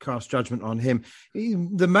cast judgment on him.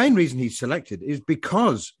 The main reason he's selected is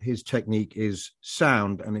because his technique is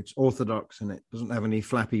sound and it's orthodox and it doesn't have any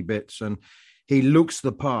flappy bits and he looks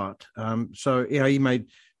the part. So, he made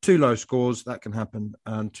 2 low scores. That can happen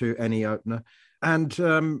to any opener.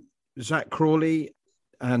 And Zach Crawley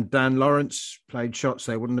and Dan Lawrence played shots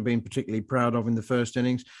they wouldn't have been particularly proud of in the first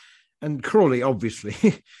innings. And Crawley,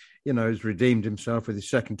 obviously, has redeemed himself with his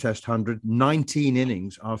second Test 100, 19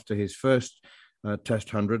 innings after his first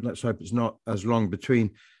Test 100. Let's hope it's not as long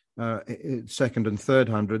between second and third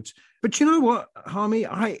hundreds. But you know what, Harmy?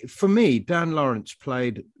 For me, Dan Lawrence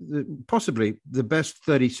played possibly the best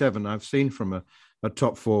 37 I've seen from a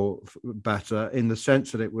top 4 batter, in the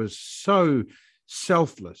sense that it was so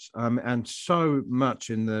selfless and so much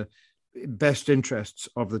in the best interests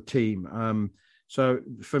of the team. So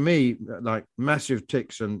for me, like, massive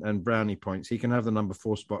ticks and brownie points. He can have the number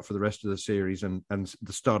 4 spot for the rest of the series and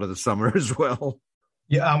the start of the summer as well.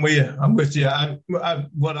 Yeah, I'm with you.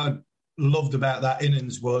 What I loved about that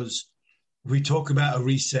innings was, we talk about a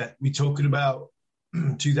reset. We're talking about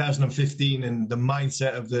 2015 and the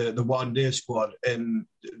mindset of the one-day squad and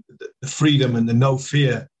the freedom and the no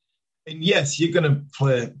fear. And yes, you're going to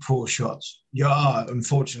play poor shots. You are.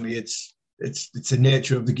 Unfortunately, it's the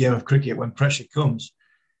nature of the game of cricket when pressure comes.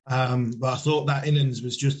 But I thought that innings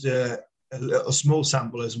was just a little small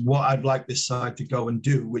sample as what I'd like this side to go and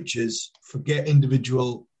do, which is forget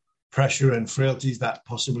individual pressure and frailties that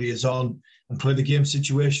possibly is on and play the game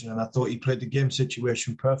situation. And I thought he played the game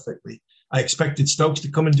situation perfectly. I expected Stokes to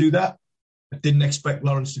come and do that. I didn't expect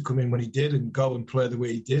Lawrence to come in when he did and go and play the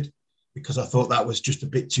way he did, because I thought that was just a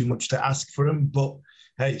bit too much to ask for him. But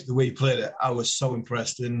hey, the way he played it, I was so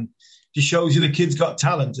impressed. And just shows you the kid's got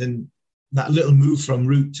talent, and that little move from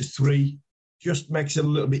root to 3 just makes it a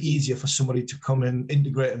little bit easier for somebody to come and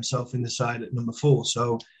integrate himself in the side at number 4.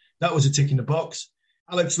 So that was a tick in the box.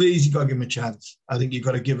 Alex Lees, you've got to give him a chance. I think you've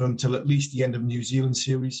got to give him till at least the end of New Zealand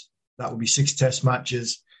series. That would be 6 test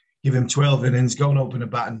matches. Give him 12 innings, go and open a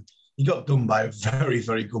batting. He got done by a very,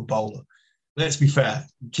 very good bowler. Let's be fair.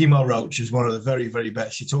 Kemar Roach is one of the very, very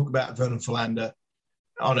best. You talk about Vernon Philander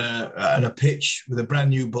on a pitch with a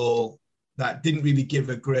brand new ball that didn't really give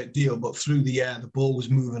a great deal, but through the air, the ball was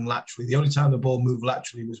moving laterally. The only time the ball moved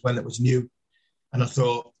laterally was when it was new. And I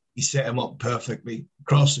thought he set him up perfectly.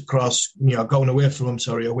 Across, going away from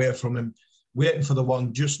him, waiting for the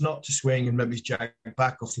one, just not to swing and maybe jag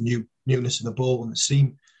back off the newness of the ball and the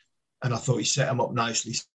seam. And I thought he set him up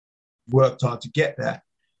nicely. Worked hard to get there.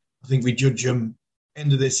 I think we judge him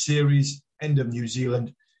end of this series, end of New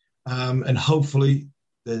Zealand. And hopefully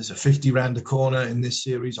there's a 50 round the corner in this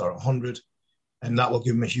series, or 100. And that will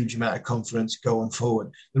give him a huge amount of confidence going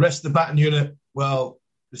forward. The rest of the batting unit, well,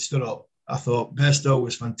 they stood up. I thought Bairstow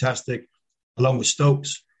was fantastic, along with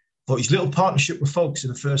Stokes. I thought his little partnership with Folkes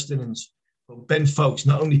in the first innings. But Ben Folkes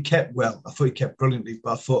not only kept well, I thought he kept brilliantly,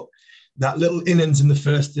 but I thought that little innings in the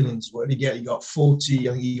first innings, what did he get? He got 40,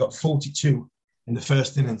 I think he got 42 in the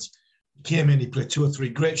first innings. He came in, he played 2 or 3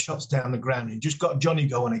 great shots down the ground. He just got Johnny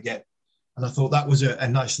going again. And I thought that was a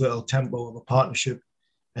nice little tempo of a partnership.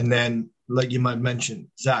 And then, like you might mention,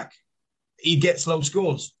 Zach, he gets low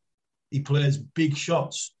scores. He plays big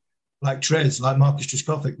shots like Trez, like Marcus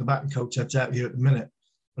Trescothick, the batting coach that's out here at the minute.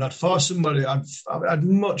 But I'd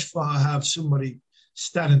much far have somebody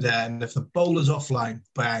standing there, and if the bowler's offline,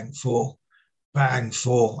 bang, 4. bang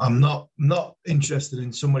 4. I'm not interested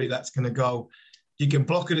in somebody that's going to go. You can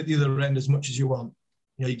block it at the other end as much as you want.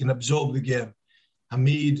 You can absorb the game.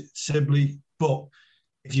 Hamid, Sibley, but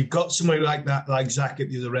if you've got somebody like that, like Zach at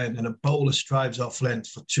the other end, and a bowler strives off length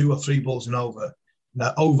for 2 or 3 balls and over, and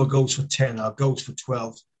that over goes for 10 or goes for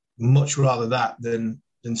 12, much rather that than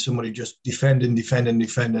somebody just defending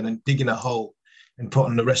and digging a hole and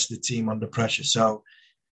putting the rest of the team under pressure. So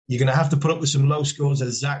you're going to have to put up with some low scores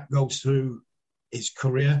as Zach goes through his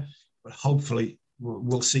career, but hopefully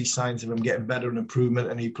we'll see signs of him getting better and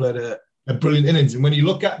improvement. And he played a brilliant innings. And when you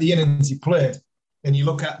look at the innings he played, and you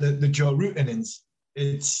look at the Joe Root innings,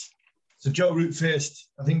 Joe Root faced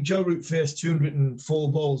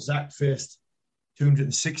 204 balls. Zach faced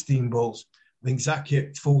 216 balls. I think Zach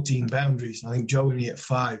hit 14 boundaries. I think Joe only hit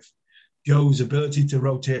 5. Joe's ability to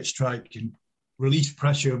rotate strike and release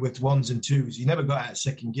pressure with 1s and 2s. He never got out of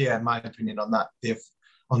second gear, in my opinion, on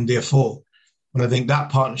day 4. And I think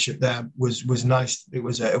that partnership there was nice. It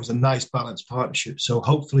was a nice balanced partnership. So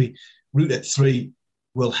hopefully Root at 3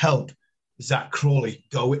 will help Zach Crawley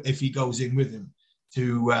go, if he goes in with him,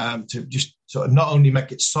 to just sort of not only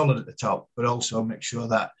make it solid at the top, but also make sure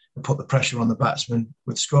that they put the pressure on the batsman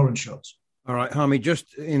with scoring shots. All right, Harmy,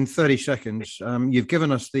 just in 30 seconds, you've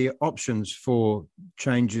given us the options for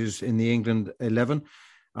changes in the England 11.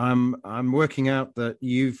 I'm working out that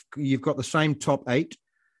you've got the same top 8.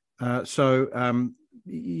 So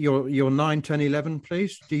your 9, 10, 11,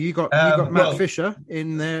 please. You got Matt Fisher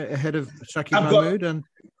in there ahead of Shakib Mahmood?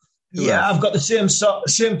 I've got the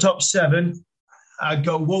same top 7. I'd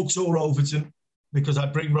go Woakes or Overton because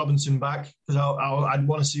I'd bring Robinson back because I'd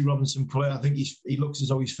want to see Robinson play. I think he looks as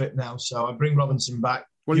though he's fit now, so I'd bring Robinson back.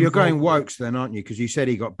 Well, you're going Woakes then, aren't you? Because you said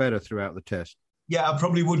he got better throughout the test. Yeah, I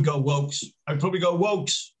probably would go Woakes. I'd probably go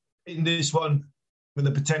Woakes in this one with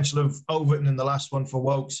the potential of Overton in the last one for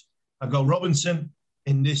Woakes. I'd go Robinson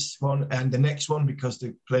in this one and the next one because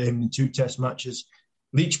they play him in 2 test matches.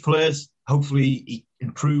 Leach plays. Hopefully he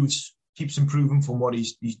improves, keeps improving from what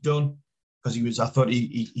he's done because I thought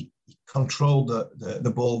he controlled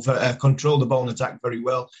the ball, controlled the ball and attack very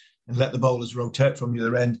well and let the bowlers rotate from the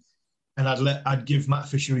other end. And I'd give Matt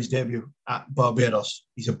Fisher his debut at Barbados.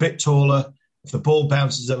 He's a bit taller. If the ball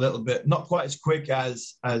bounces a little bit, not quite as quick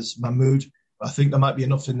as Mahmood, but I think there might be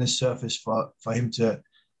enough in this surface for him to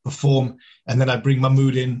perform. And then I bring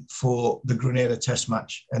Mahmood in for the Grenada test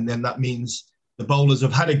match. And then that means the bowlers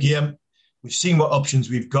have had a game. We've seen what options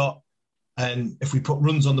we've got. And if we put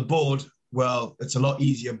runs on the board, well, it's a lot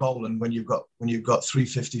easier bowling when you've got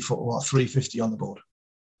 350 or 350 on the board.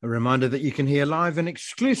 A reminder that you can hear live and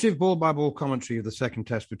exclusive ball-by-ball commentary of the second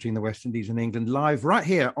test between the West Indies and England live right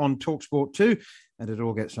here on TalkSport 2. And it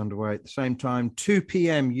all gets underway at the same time, 2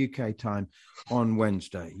 p.m. UK time on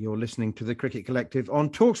Wednesday. You're listening to the Cricket Collective on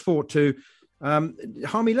TalkSport 2.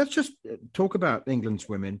 Harmy, let's just talk about England's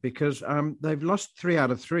women because they've lost 3 out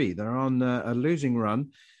of 3. They're on a losing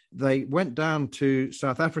run. They went down to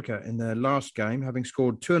South Africa in their last game, having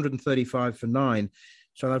scored 235 for 9.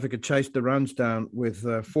 South Africa chased the runs down with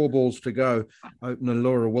 4 balls to go. Opener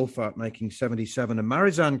Laura Wolfart making 77. And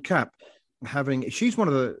Marizanne Kapp she's one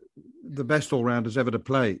of the best all-rounders ever to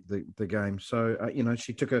play the game. So,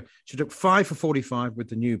 she took 5 for 45 with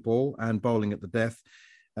the new ball and bowling at the death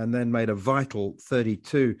and then made a vital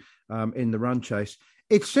 32 in the run chase.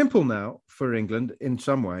 It's simple now for England in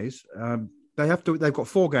some ways. They've got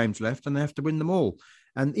 4 games left and they have to win them all.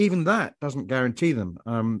 And even that doesn't guarantee them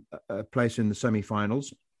a place in the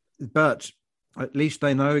semi-finals, but at least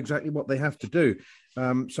they know exactly what they have to do.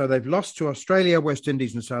 So they've lost to Australia, West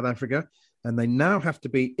Indies and South Africa, and they now have to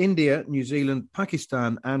beat India, New Zealand,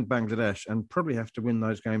 Pakistan and Bangladesh, and probably have to win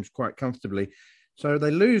those games quite comfortably. So they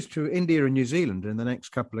lose to India and New Zealand in the next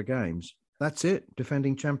couple of games. That's it,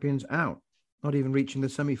 defending champions out, not even reaching the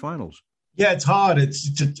semi-finals. Yeah, it's hard.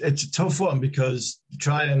 It's a tough one because to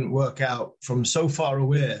try and work out from so far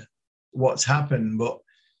away what's happened,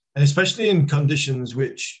 and especially in conditions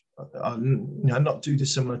which are not too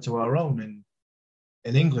dissimilar to our own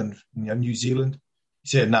in England, New Zealand. You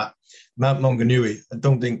said that Mount Maunganui. I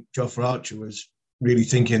don't think Jofra Archer was really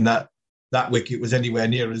thinking that wicket was anywhere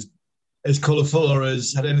near as colourful or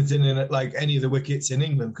as had anything in it like any of the wickets in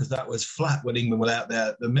England because that was flat when England were out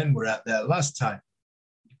there. The men were out there last time.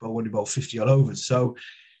 Only about 50 all overs. So,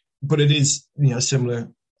 but it is similar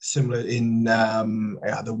in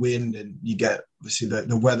the wind, and you get obviously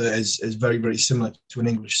the weather is very very similar to an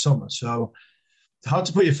English summer. So it's hard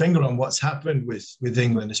to put your finger on what's happened with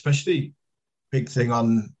England, especially big thing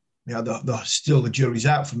on still the jury's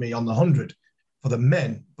out for me on the 100 for the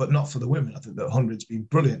men, but not for the women. I think the 100's been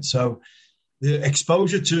brilliant. So the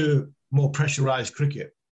exposure to more pressurised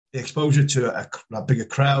cricket the exposure to a bigger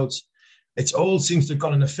crowds, it all seems to have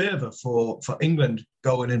gone in a favour for England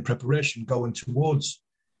going in preparation, going towards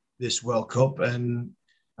this World Cup. And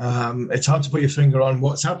it's hard to put your finger on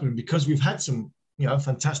what's happening because we've had some,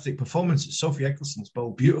 fantastic performances. Sophie Eccleston's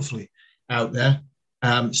bowled beautifully out there.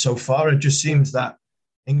 So far, it just seems that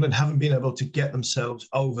England haven't been able to get themselves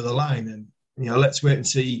over the line. And, let's wait and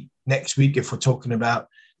see next week if we're talking about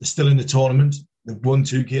they're still in the tournament. They've won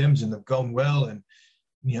 2 games and they've gone well. And,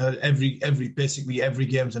 basically every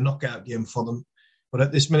game's a knockout game for them. But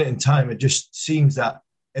at this minute in time, it just seems that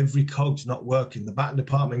every cog's not working. The batting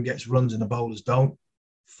department gets runs and the bowlers don't.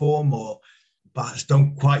 Form or bats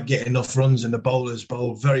don't quite get enough runs and the bowlers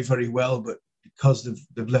bowl very, very well. But because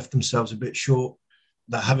they've left themselves a bit short,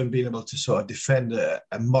 they haven't been able to sort of defend a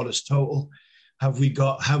modest total. Have we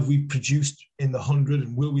produced in the 100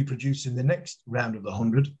 and will we produce in the next round of the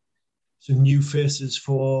 100? So new faces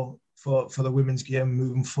for the women's game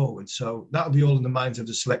moving forward. So that'll be all in the minds of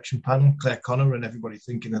the selection panel, Claire Connor and everybody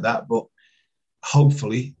thinking of that. But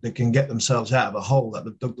hopefully they can get themselves out of a hole that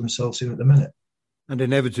they've dug themselves in at the minute. And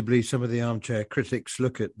inevitably, some of the armchair critics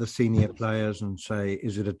look at the senior players and say,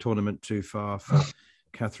 is it a tournament too far for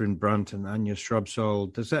Catherine Brunt and Anya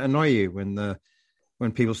Shrubsole? Does that annoy you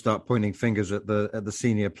when people start pointing fingers at the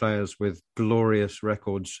senior players with glorious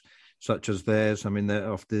records such as theirs? I mean, they're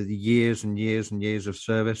after the years and years and years of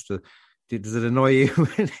service. Does it annoy you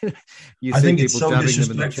when you see people dabbing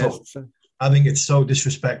them in the chest? I think it's so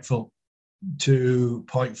disrespectful to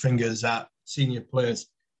point fingers at senior players,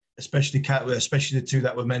 especially the 2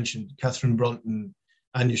 that were mentioned, Catherine Brunt and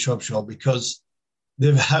Anya Shrubsole, because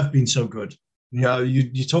they have been so good.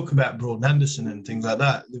 You talk about Broad Anderson and things like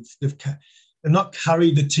that. They've not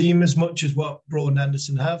carried the team as much as what Broad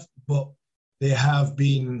Anderson have, but they have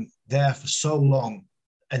been there for so long,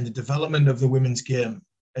 and the development of the women's game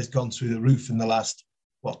has gone through the roof in the last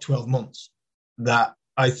 12 months. That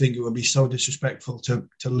I think it would be so disrespectful to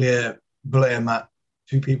lay blame at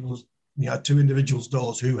 2 individuals'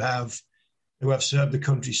 doors who have served the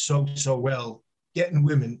country so well, getting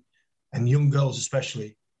women and young girls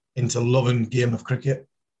especially into loving game of cricket.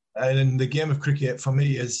 And the game of cricket for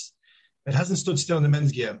me it hasn't stood still in the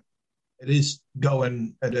men's game. It is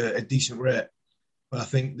going at a decent rate, but I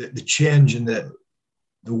think that the change in the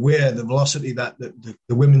velocity that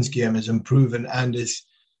the women's game is improving and is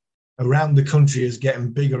around the country is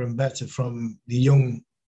getting bigger and better from the young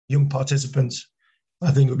participants.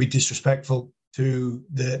 I think it would be disrespectful to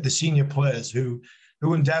the senior players who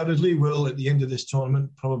undoubtedly will, at the end of this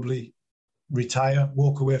tournament, probably retire,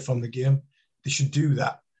 walk away from the game. They should do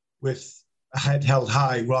that with a head held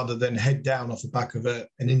high rather than head down off the back of an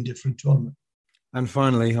indifferent tournament. And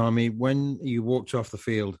finally, Harmy, when you walked off the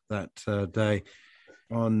field that day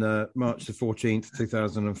on March the 14th,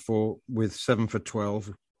 2004, with 7 for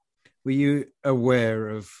 12, were you aware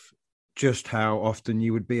of just how often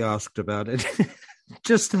you would be asked about it?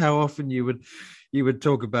 Just how often you would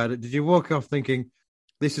talk about it? Did you walk off thinking,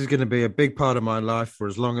 this is going to be a big part of my life for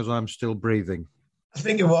as long as I'm still breathing? I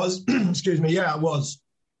think it was. Excuse me. Yeah, I was.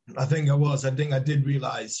 I think I did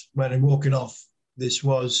realise when I'm walking off, this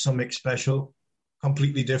was something special,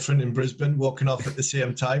 completely different in Brisbane, walking off at the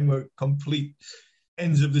same time. We're complete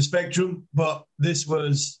ends of the spectrum. But this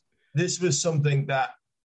was something that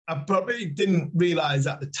I probably didn't realise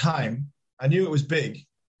at the time. I knew it was big.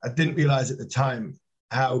 I didn't realise at the time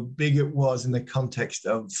how big it was in the context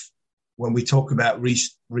of when we talk about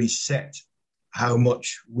reset, how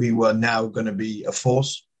much we were now going to be a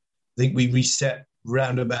force. I think we reset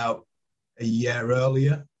round about a year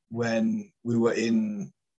earlier when we were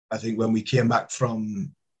when we came back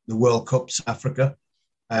from the World Cup, South Africa,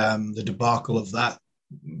 the debacle of that.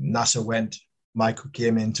 Nasser went, Michael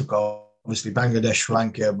came in, took obviously Bangladesh, Sri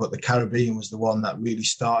Lanka, but the Caribbean was the one that really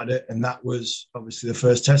started it. And that was obviously the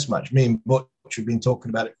first test match. Me and Butch have been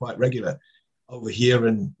talking about it quite regular over here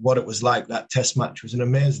and what it was like. That test match was an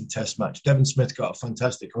amazing test match. Devon Smith got a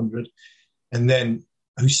fantastic 100. And then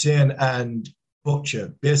Hussein and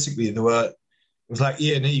Butcher, basically it was like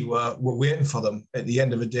E&E were waiting for them at the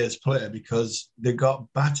end of a day's play because they got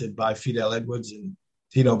battered by Fidel Edwards and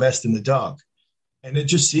Tino Best in the dark. And it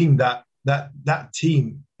just seemed that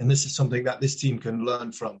team, and this is something that this team can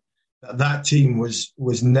learn from, that team was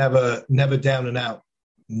never down and out,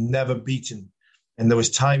 never beaten. And there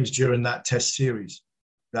was times during that test series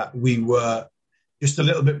that we were just a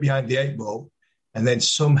little bit behind the 8 ball and then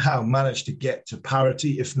somehow managed to get to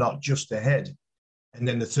parity, if not just ahead. And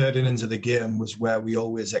then the third innings of the game was where we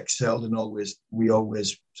always excelled and we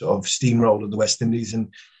always sort of steamrolled the West Indies.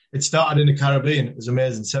 And it started in the Caribbean. It was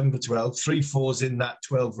amazing. 7 for 12, 3 fours in that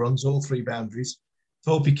 12 runs, all 3 boundaries.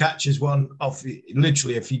 Thorpe catches one off.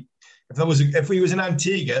 Literally, if he was in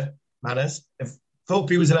Antigua, Manners, if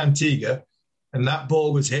Thorpe was in Antigua, and that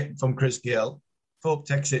ball was hit from Chris Gill, Thorpe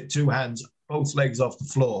takes it 2 hands, both legs off the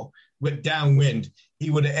floor, with downwind, he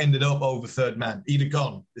would have ended up over third man. He'd have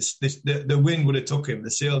gone. The wind would have took him. The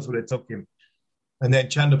sails would have took him. And then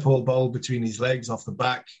Chanderpaul bowled between his legs off the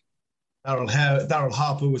back. Darryl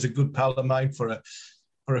Harper was a good pal of mine for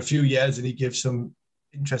a few years, and he gave some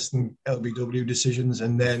interesting LBW decisions.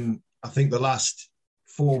 And then I think the last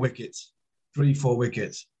 4 wickets, 3-4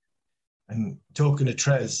 wickets, and talking to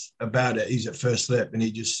Trez about it, he's at first slip, and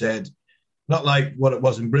he just said, not like what it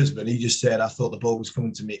was in Brisbane, he just said, I thought the ball was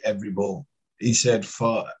coming to me every ball. He said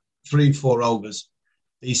for 3-4 overs,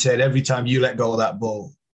 he said, every time you let go of that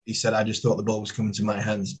ball, he said, I just thought the ball was coming to my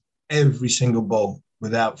hands. Every single ball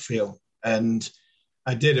without fail. And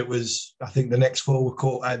I did. It was, I think the next 4 were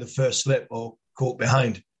caught either first slip or caught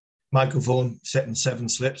behind. Michael Vaughan setting 7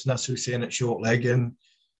 slips, Nasser Hussain at short leg. And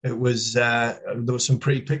it was, there were some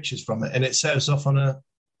pretty pictures from it. And it set us off on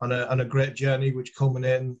a great journey, which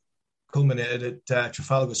culminated at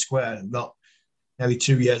Trafalgar Square, not nearly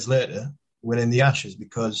 2 years later, winning the Ashes,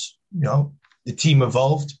 because, you know, the team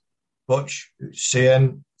evolved. Butch,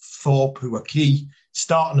 Hussain, Thorpe, who were key,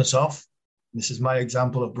 starting us off. This is my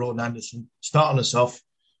example of Broad Anderson, starting us off.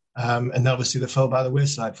 And obviously they fell by the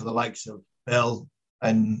wayside for the likes of Bell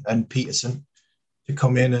and Peterson to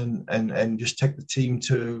come in and just take the team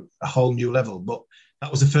to a whole new level. But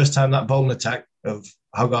that was the first time that bowling attack of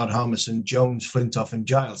Hogarth, Harmison, Jones, Flintoff and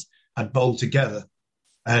Giles had bowled together.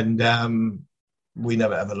 And we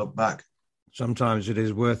never ever looked back. Sometimes it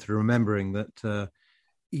is worth remembering that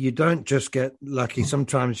you don't just get lucky.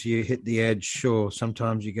 Sometimes you hit the edge, sure.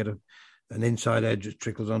 Sometimes you get an inside edge that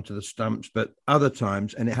trickles onto the stumps. But other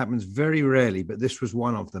times, and it happens very rarely, but this was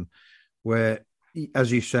one of them, where,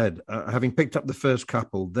 as you said, having picked up the first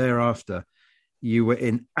couple, thereafter, you were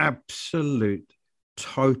in absolute,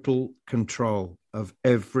 total control of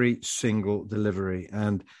every single delivery.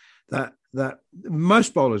 And that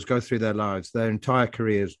most bowlers go through their lives, their entire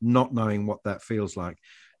careers, not knowing what that feels like.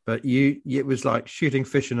 But it was like shooting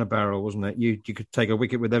fish in a barrel, wasn't it? You could take a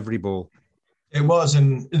wicket with every ball. It was,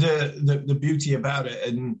 and the beauty about it,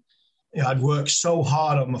 and you know, I'd worked so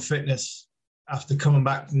hard on my fitness after coming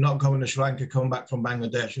back, not going to Sri Lanka, coming back from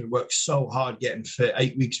Bangladesh. I'd worked so hard getting fit,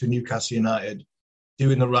 8 weeks with Newcastle United,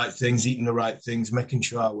 doing the right things, eating the right things, making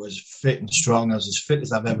sure I was fit and strong. I was as fit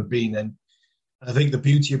as I've ever been. And I think the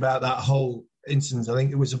beauty about that whole instance, I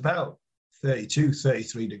think it was about 32,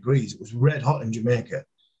 33 degrees. It was red hot in Jamaica.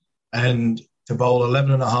 And to bowl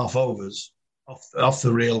 11 and a half overs off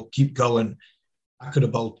the reel, keep going, I could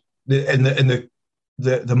have bowled. And the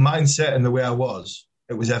mindset and the way I was,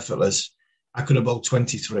 it was effortless. I could have bowled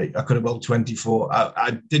 23. I could have bowled 24.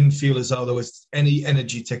 I didn't feel as though there was any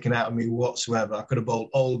energy taken out of me whatsoever. I could have bowled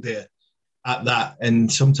all day at that.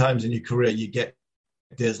 And sometimes in your career, you get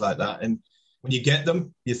days like that. And when you get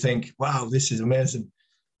them, you think, wow, this is amazing.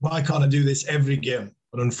 Why can't I do this every game?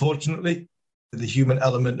 But unfortunately, the human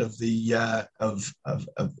element of the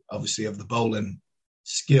obviously of the bowling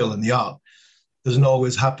skill and the art doesn't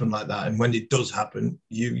always happen like that. And when it does happen,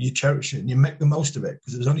 you cherish it and you make the most of it,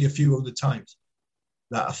 because there's only a few other times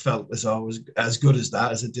that I felt as I was as good as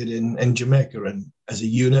that as I did in Jamaica and as a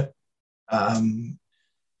unit. And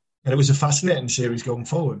it was a fascinating series going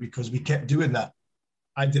forward because we kept doing that.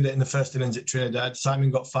 I did it in the first innings at Trinidad.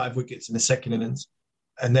 Simon got 5 wickets in the second innings.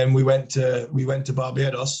 And then we went to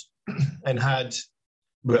Barbados and had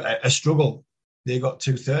a struggle. They got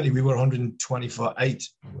 230. We were 120 for 8.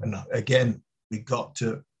 And again, we got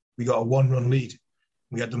a 1-run lead.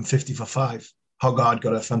 We had them 50 for 5. Hogarth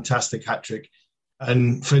got a fantastic hat-trick.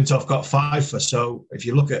 And Flintoff got 5 for. So if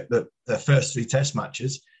you look at the first 3 test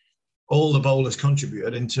matches, all the bowlers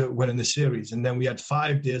contributed into winning the series. And then we had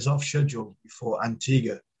 5 days off schedule before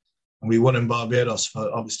Antigua. And we won in Barbados for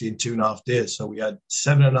obviously in 2.5 days. So we had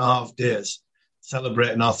 7.5 days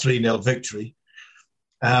celebrating our 3-0 victory.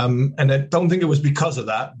 And I don't think it was because of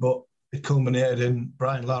that, but it culminated in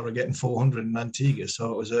Brian Lara getting 400 in Antigua.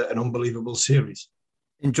 So it was an unbelievable series.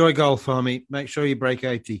 Enjoy golf, Army. Make sure you break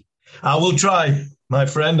 80. I will try, my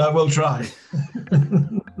friend. I will try.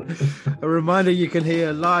 A reminder, you can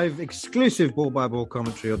hear live exclusive ball-by-ball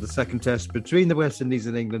commentary of the second test between the West Indies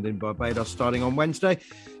and England in Barbados starting on Wednesday.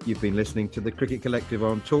 You've been listening to the Cricket Collective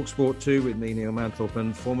on TalkSport 2 with me, Neil Manthorpe,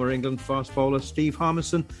 and former England fast bowler Steve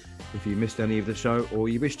Harmison. If you missed any of the show or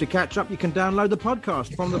you wish to catch up, you can download the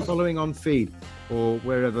podcast from the following on feed or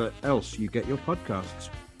wherever else you get your podcasts.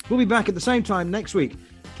 We'll be back at the same time next week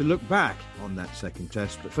to look back on that second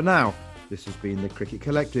test. But for now, this has been the Cricket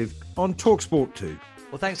Collective on TalkSport 2.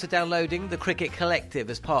 Well, thanks for downloading the Cricket Collective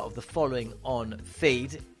as part of the Following On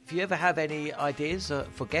feed. If you ever have any ideas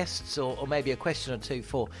for guests or maybe a question or two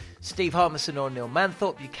for Steve Harmison or Neil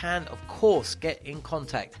Manthorpe, you can, of course, get in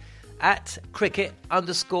contact at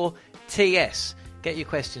cricket_TS. Get your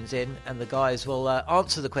questions in and the guys will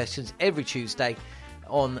answer the questions every Tuesday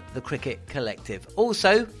on the Cricket Collective.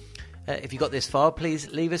 Also, if you got this far,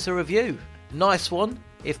 please leave us a review. Nice one,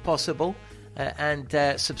 if possible. And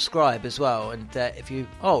subscribe as well. And if you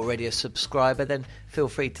are already a subscriber, then feel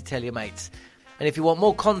free to tell your mates. And if you want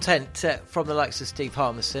more content from the likes of Steve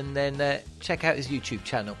Harmison, then check out his YouTube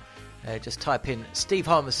channel. Just type in Steve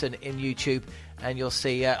Harmison in YouTube and you'll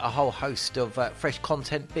see a whole host of fresh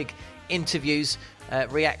content, big interviews,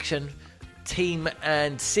 reaction, team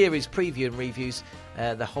and series preview and reviews,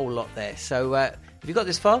 the whole lot there. So if you got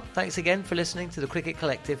this far, thanks again for listening to the Cricket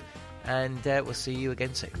Collective, and we'll see you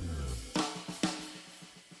again soon.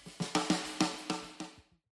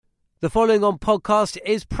 The Following On podcast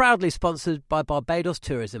is proudly sponsored by Barbados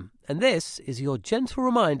Tourism, and this is your gentle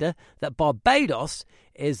reminder that Barbados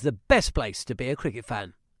is the best place to be a cricket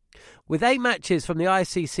fan. With 8 matches from the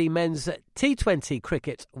ICC Men's T20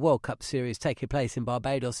 Cricket World Cup Series taking place in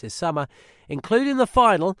Barbados this summer, including the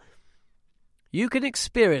final, you can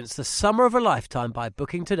experience the summer of a lifetime by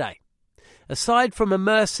booking today. Aside from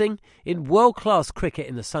immersing in world-class cricket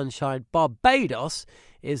in the sunshine, Barbados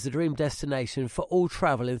is the dream destination for all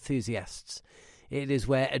travel enthusiasts. It is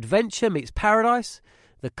where adventure meets paradise,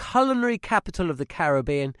 the culinary capital of the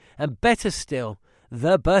Caribbean, and better still,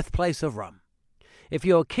 the birthplace of rum. If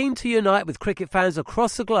you're keen to unite with cricket fans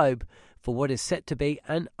across the globe for what is set to be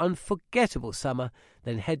an unforgettable summer,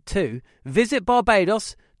 then head to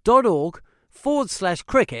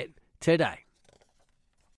visitbarbados.org/cricket today.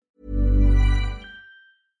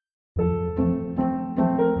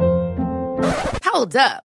 Hold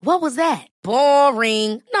up. What was that?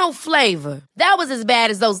 Boring. No flavor. That was as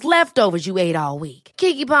bad as those leftovers you ate all week.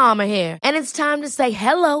 Keke Palmer here, and it's time to say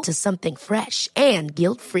hello to something fresh and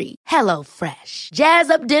guilt-free. HelloFresh. Jazz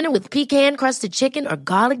up dinner with pecan-crusted chicken or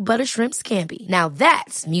garlic butter shrimp scampi. Now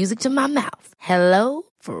that's music to my mouth.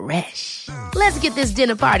 HelloFresh. Let's get this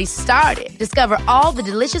dinner party started. Discover all the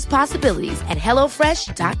delicious possibilities at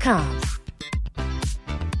HelloFresh.com.